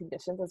same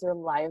conditions as your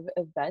live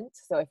event.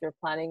 So if you're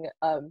planning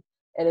an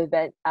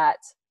event at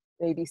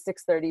maybe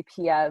 6:30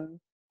 p.m.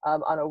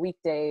 On a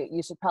weekday,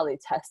 you should probably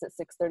test at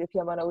 6:30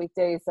 p.m. on a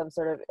weekday. Some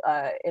sort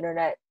of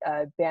internet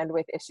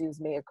bandwidth issues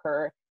may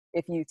occur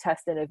if you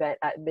test an event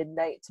at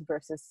midnight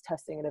versus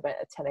testing an event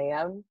at 10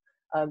 a.m.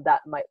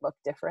 That might look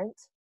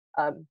different.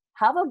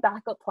 Have a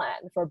backup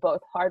plan for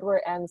both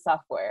hardware and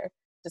software.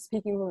 Just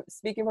speaking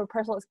from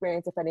personal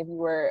experience, if any of you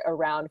were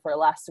around for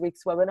last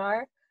week's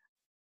webinar,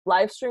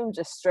 live stream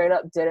just straight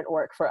up didn't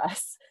work for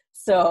us.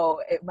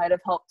 So it might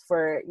have helped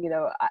for,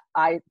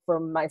 for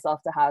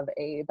myself to have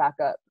a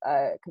backup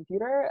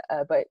computer,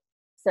 but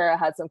Sarah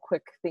had some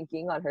quick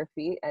thinking on her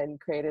feet and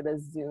created a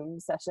Zoom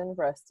session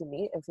for us to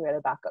meet, and so we had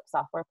a backup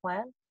software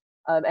plan.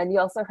 And you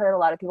also heard a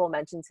lot of people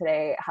mention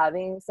today,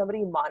 having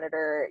somebody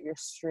monitor your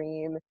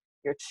stream,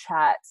 your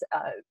chat,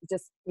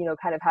 just,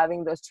 kind of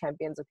having those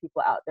champions of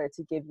people out there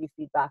to give you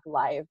feedback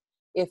live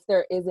if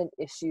there is an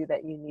issue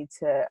that you need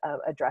to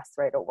address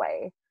right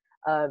away.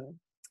 And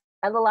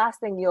the last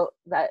thing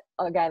that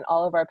again,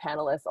 all of our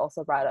panelists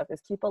also brought up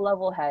is keep a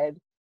level head,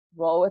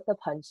 roll with the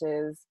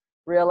punches,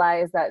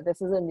 realize that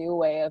this is a new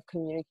way of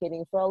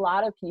communicating for a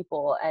lot of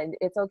people, and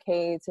it's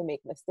okay to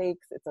make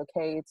mistakes. It's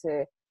okay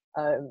to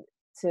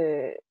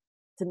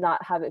to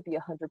not have it be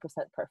 100%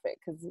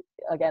 perfect. Because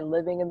again,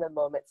 living in the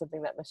moment,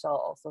 something that Michelle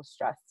also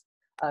stressed,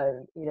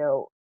 you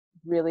know,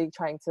 really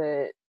trying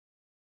to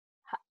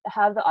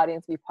have the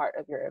audience be part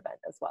of your event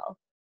as well,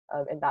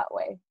 in that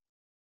way.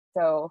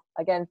 So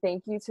again,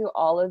 thank you to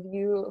all of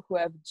you who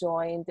have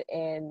joined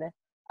in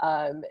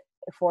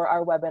for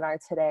our webinar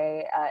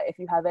today. If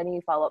you have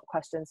any follow-up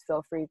questions,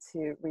 feel free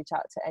to reach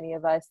out to any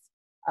of us.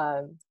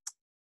 And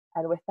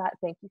with that,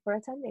 thank you for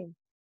attending.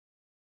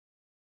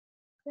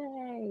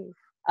 Yay.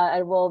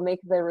 And we'll make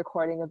the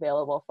recording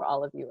available for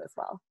all of you as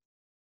well.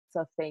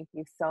 So thank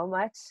you so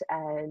much,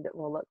 and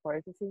we'll look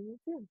forward to seeing you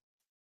soon.